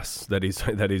 class that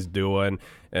he's doing.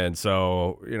 And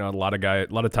so, a lot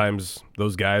of times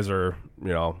those guys are,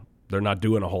 they're not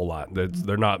doing a whole lot.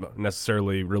 They're not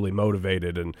necessarily really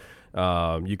motivated, and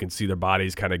you can see their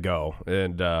bodies kind of go,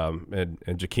 and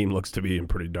Jakeem looks to be in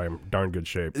pretty darn good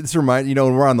shape. It's when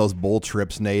we're on those bowl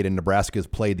trips, Nate, and Nebraska's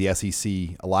played the SEC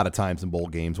a lot of times in bowl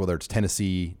games, whether it's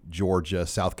Tennessee, Georgia,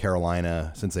 South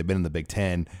Carolina, since they've been in the Big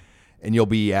Ten, and you'll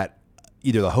be at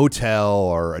either the hotel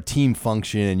or a team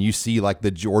function, and you see like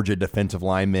the Georgia defensive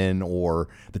lineman or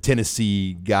the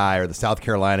Tennessee guy or the South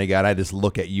Carolina guy, and I just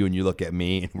look at you and you look at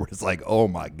me, and we're just like, oh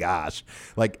my gosh.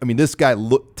 Like, I mean, this guy,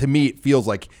 to me, it feels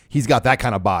like he's got that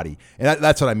kind of body. And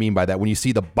that's what I mean by that. When you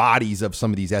see the bodies of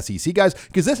some of these SEC guys,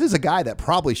 because this is a guy that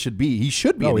probably should be in the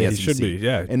SEC. He should be,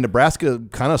 yeah. And Nebraska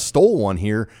kind of stole one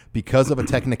here because of a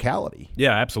technicality.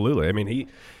 Yeah, absolutely. I mean,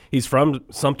 He's from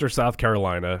Sumter, South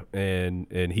Carolina, and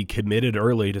he committed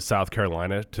early to South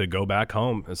Carolina to go back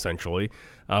home, essentially.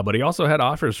 But he also had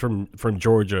offers from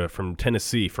Georgia, from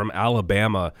Tennessee, from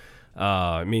Alabama.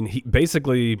 I mean, he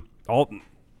basically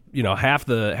half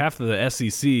the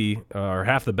SEC or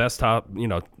half the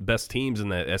best teams in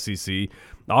the SEC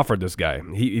offered this guy.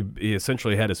 He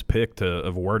essentially had his pick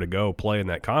of where to go play in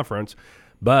that conference,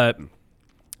 but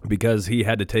because he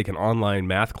had to take an online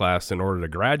math class in order to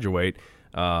graduate,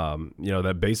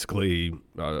 that basically,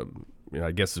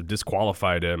 I guess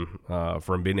disqualified him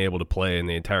from being able to play in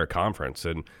the entire conference.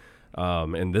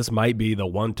 And this might be the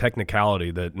one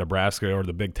technicality that Nebraska or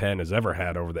the Big Ten has ever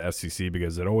had over the SEC,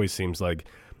 because it always seems like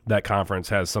that conference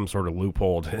has some sort of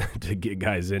loophole to get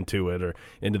guys into it or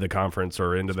into the conference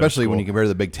or into especially when you compare to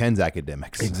the Big Ten's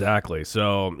academics. Exactly.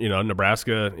 So,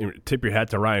 Nebraska, tip your hat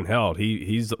to Ryan Held.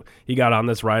 He got on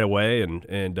this right away, and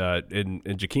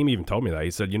Jakeem even told me that.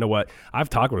 He said, you know what, I've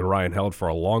talked with Ryan Held for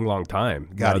a long, long time.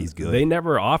 God, he's good. They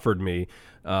never offered me.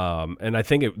 And I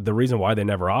think the reason why they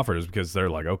never offered is because they're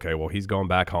like, okay, well, he's going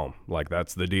back home. Like,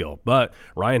 that's the deal. But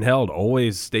Ryan Held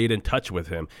always stayed in touch with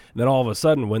him. And then all of a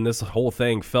sudden, when this whole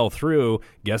thing fell through,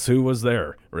 guess who was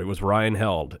there? It was Ryan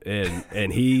Held.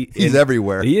 And he's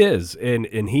everywhere. He is. And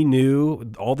he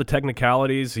knew all the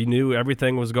technicalities. He knew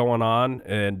everything was going on.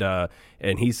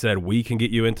 And he said, we can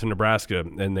get you into Nebraska.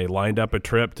 And they lined up a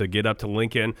trip to get up to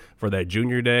Lincoln for that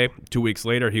junior day. 2 weeks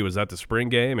later, he was at the spring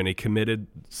game, and he committed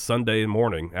Sunday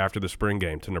morning after the spring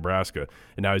game to Nebraska.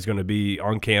 And now he's going to be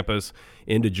on campus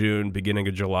into June, beginning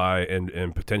of July,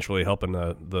 and potentially helping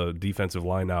the defensive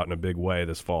line out in a big way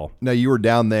this fall. Now, you were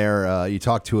down there. You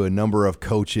talked to a number of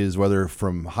coaches, whether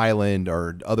from Highland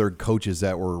or other coaches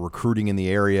that were recruiting in the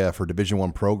area for Division I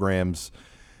programs.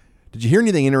 Did you hear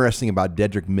anything interesting about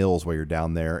Dedrick Mills while you're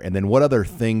down there? And then what other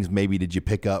things maybe did you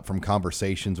pick up from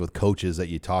conversations with coaches that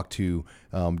you talked to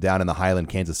down in the Highland,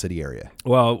 Kansas City area?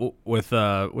 Well, with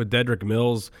Dedrick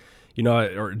Mills,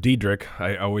 or Dedrick,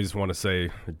 I always want to say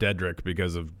Dedrick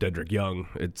because of Dedrick Young.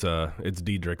 It's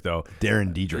Dedrick though.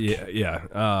 Darren Dedrick.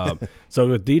 Yeah. So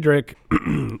with Dedrick,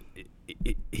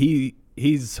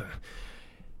 he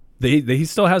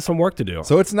still has some work to do.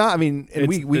 So it's not. I mean, and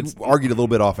we argued a little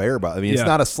bit off air about. I mean, it's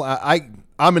not a.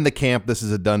 I'm in the camp. This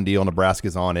is a done deal.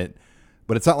 Nebraska's on it,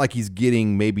 but it's not like he's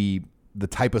getting maybe the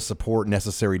type of support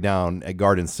necessary down at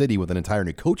Garden City with an entire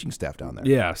new coaching staff down there.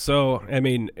 Yeah. So I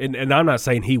mean, and I'm not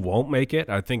saying he won't make it.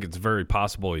 I think it's very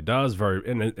possible he does.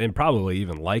 And probably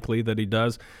even likely that he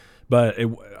does. But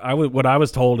what I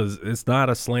was told is it's not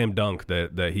a slam dunk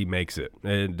that he makes it,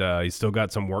 and he's still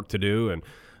got some work to do, and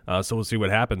so we'll see what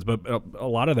happens. But a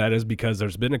lot of that is because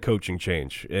there's been a coaching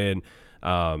change, and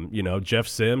Jeff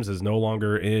Sims is no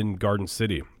longer in Garden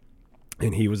City,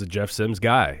 and he was a Jeff Sims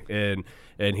guy, and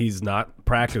he's not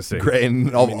practicing.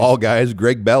 And all guys,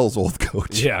 Greg Bell's old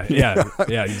coach. Yeah,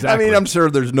 exactly. I mean, I'm sure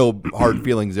there's no hard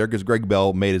feelings there because Greg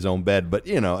Bell made his own bed, but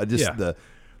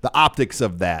the optics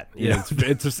of that.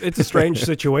 It's a strange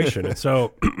situation. And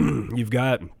so you've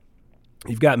got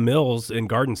Mills in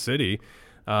Garden City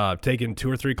taking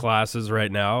 2 or 3 classes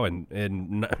right now, and I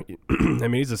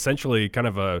mean, he's essentially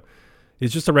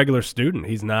he's just a regular student.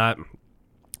 He's not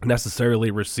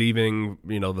necessarily receiving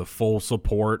the full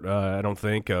support. I don't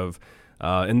think of,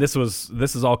 and this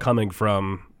is all coming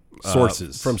from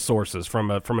sources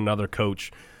from another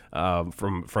coach.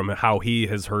 From how he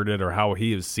has heard it or how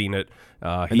he has seen it.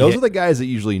 And those are the guys that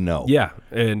usually know. Yeah,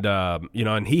 and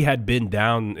and he had been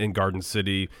down in Garden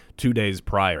City 2 days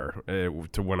prior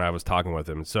to when I was talking with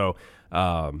him. So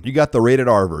you got the rated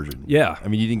R version. Yeah, I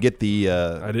mean you didn't get the.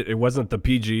 It wasn't the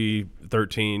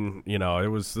PG-13.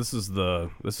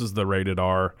 This is the rated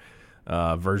R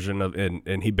version of,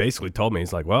 and he basically told me,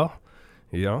 he's like, well.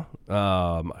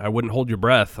 I wouldn't hold your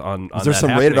breath on. Is there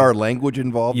some rated R language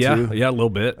involved too? Yeah, a little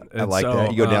bit. I like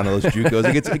that. You go down to those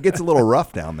JUCOs, it gets a little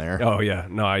rough down there. Oh yeah,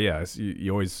 no, yeah.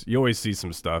 You always see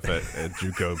some stuff at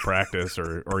JUCO practice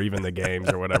or even the games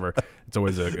or whatever. It's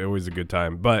always a good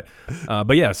time. But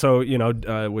yeah. So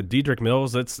with Dedrick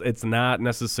Mills, it's not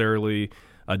necessarily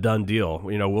a done deal.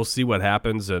 We'll see what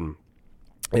happens and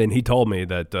he told me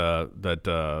that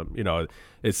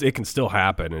it can still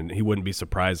happen, and he wouldn't be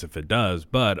surprised if it does.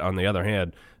 But on the other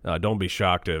hand, don't be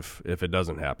shocked if it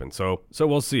doesn't happen. So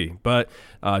we'll see. But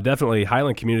definitely,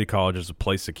 Highland Community College is a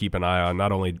place to keep an eye on.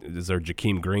 Not only is there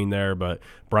Jakeem Green there, but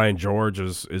Brian George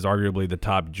is arguably the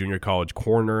top junior college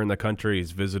corner in the country.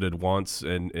 He's visited once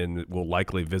and will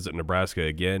likely visit Nebraska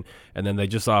again. And then they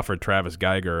just offered Travis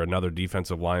Geiger, another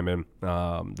defensive lineman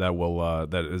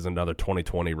that is another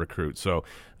 2020 recruit. So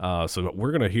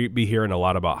we're going to be hearing a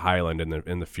lot about Highland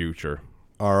in the future.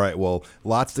 All right, well,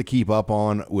 lots to keep up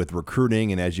on with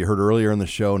recruiting, and as you heard earlier in the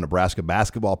show, Nebraska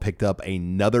basketball picked up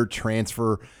another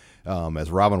transfer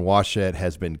as Robin Washut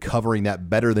has been covering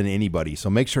that better than anybody. So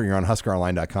make sure you're on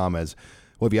HuskerOnline.com as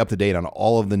we'll be up to date on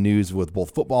all of the news with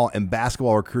both football and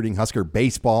basketball recruiting. Husker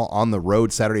baseball on the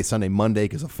road Saturday, Sunday, Monday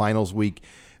because of finals week.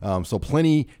 So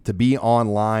plenty to be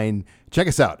online. Check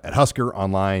us out at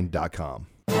HuskerOnline.com.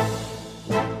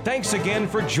 Thanks again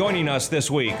for joining us this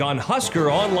week on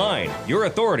Husker Online, your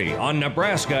authority on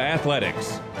Nebraska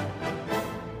athletics.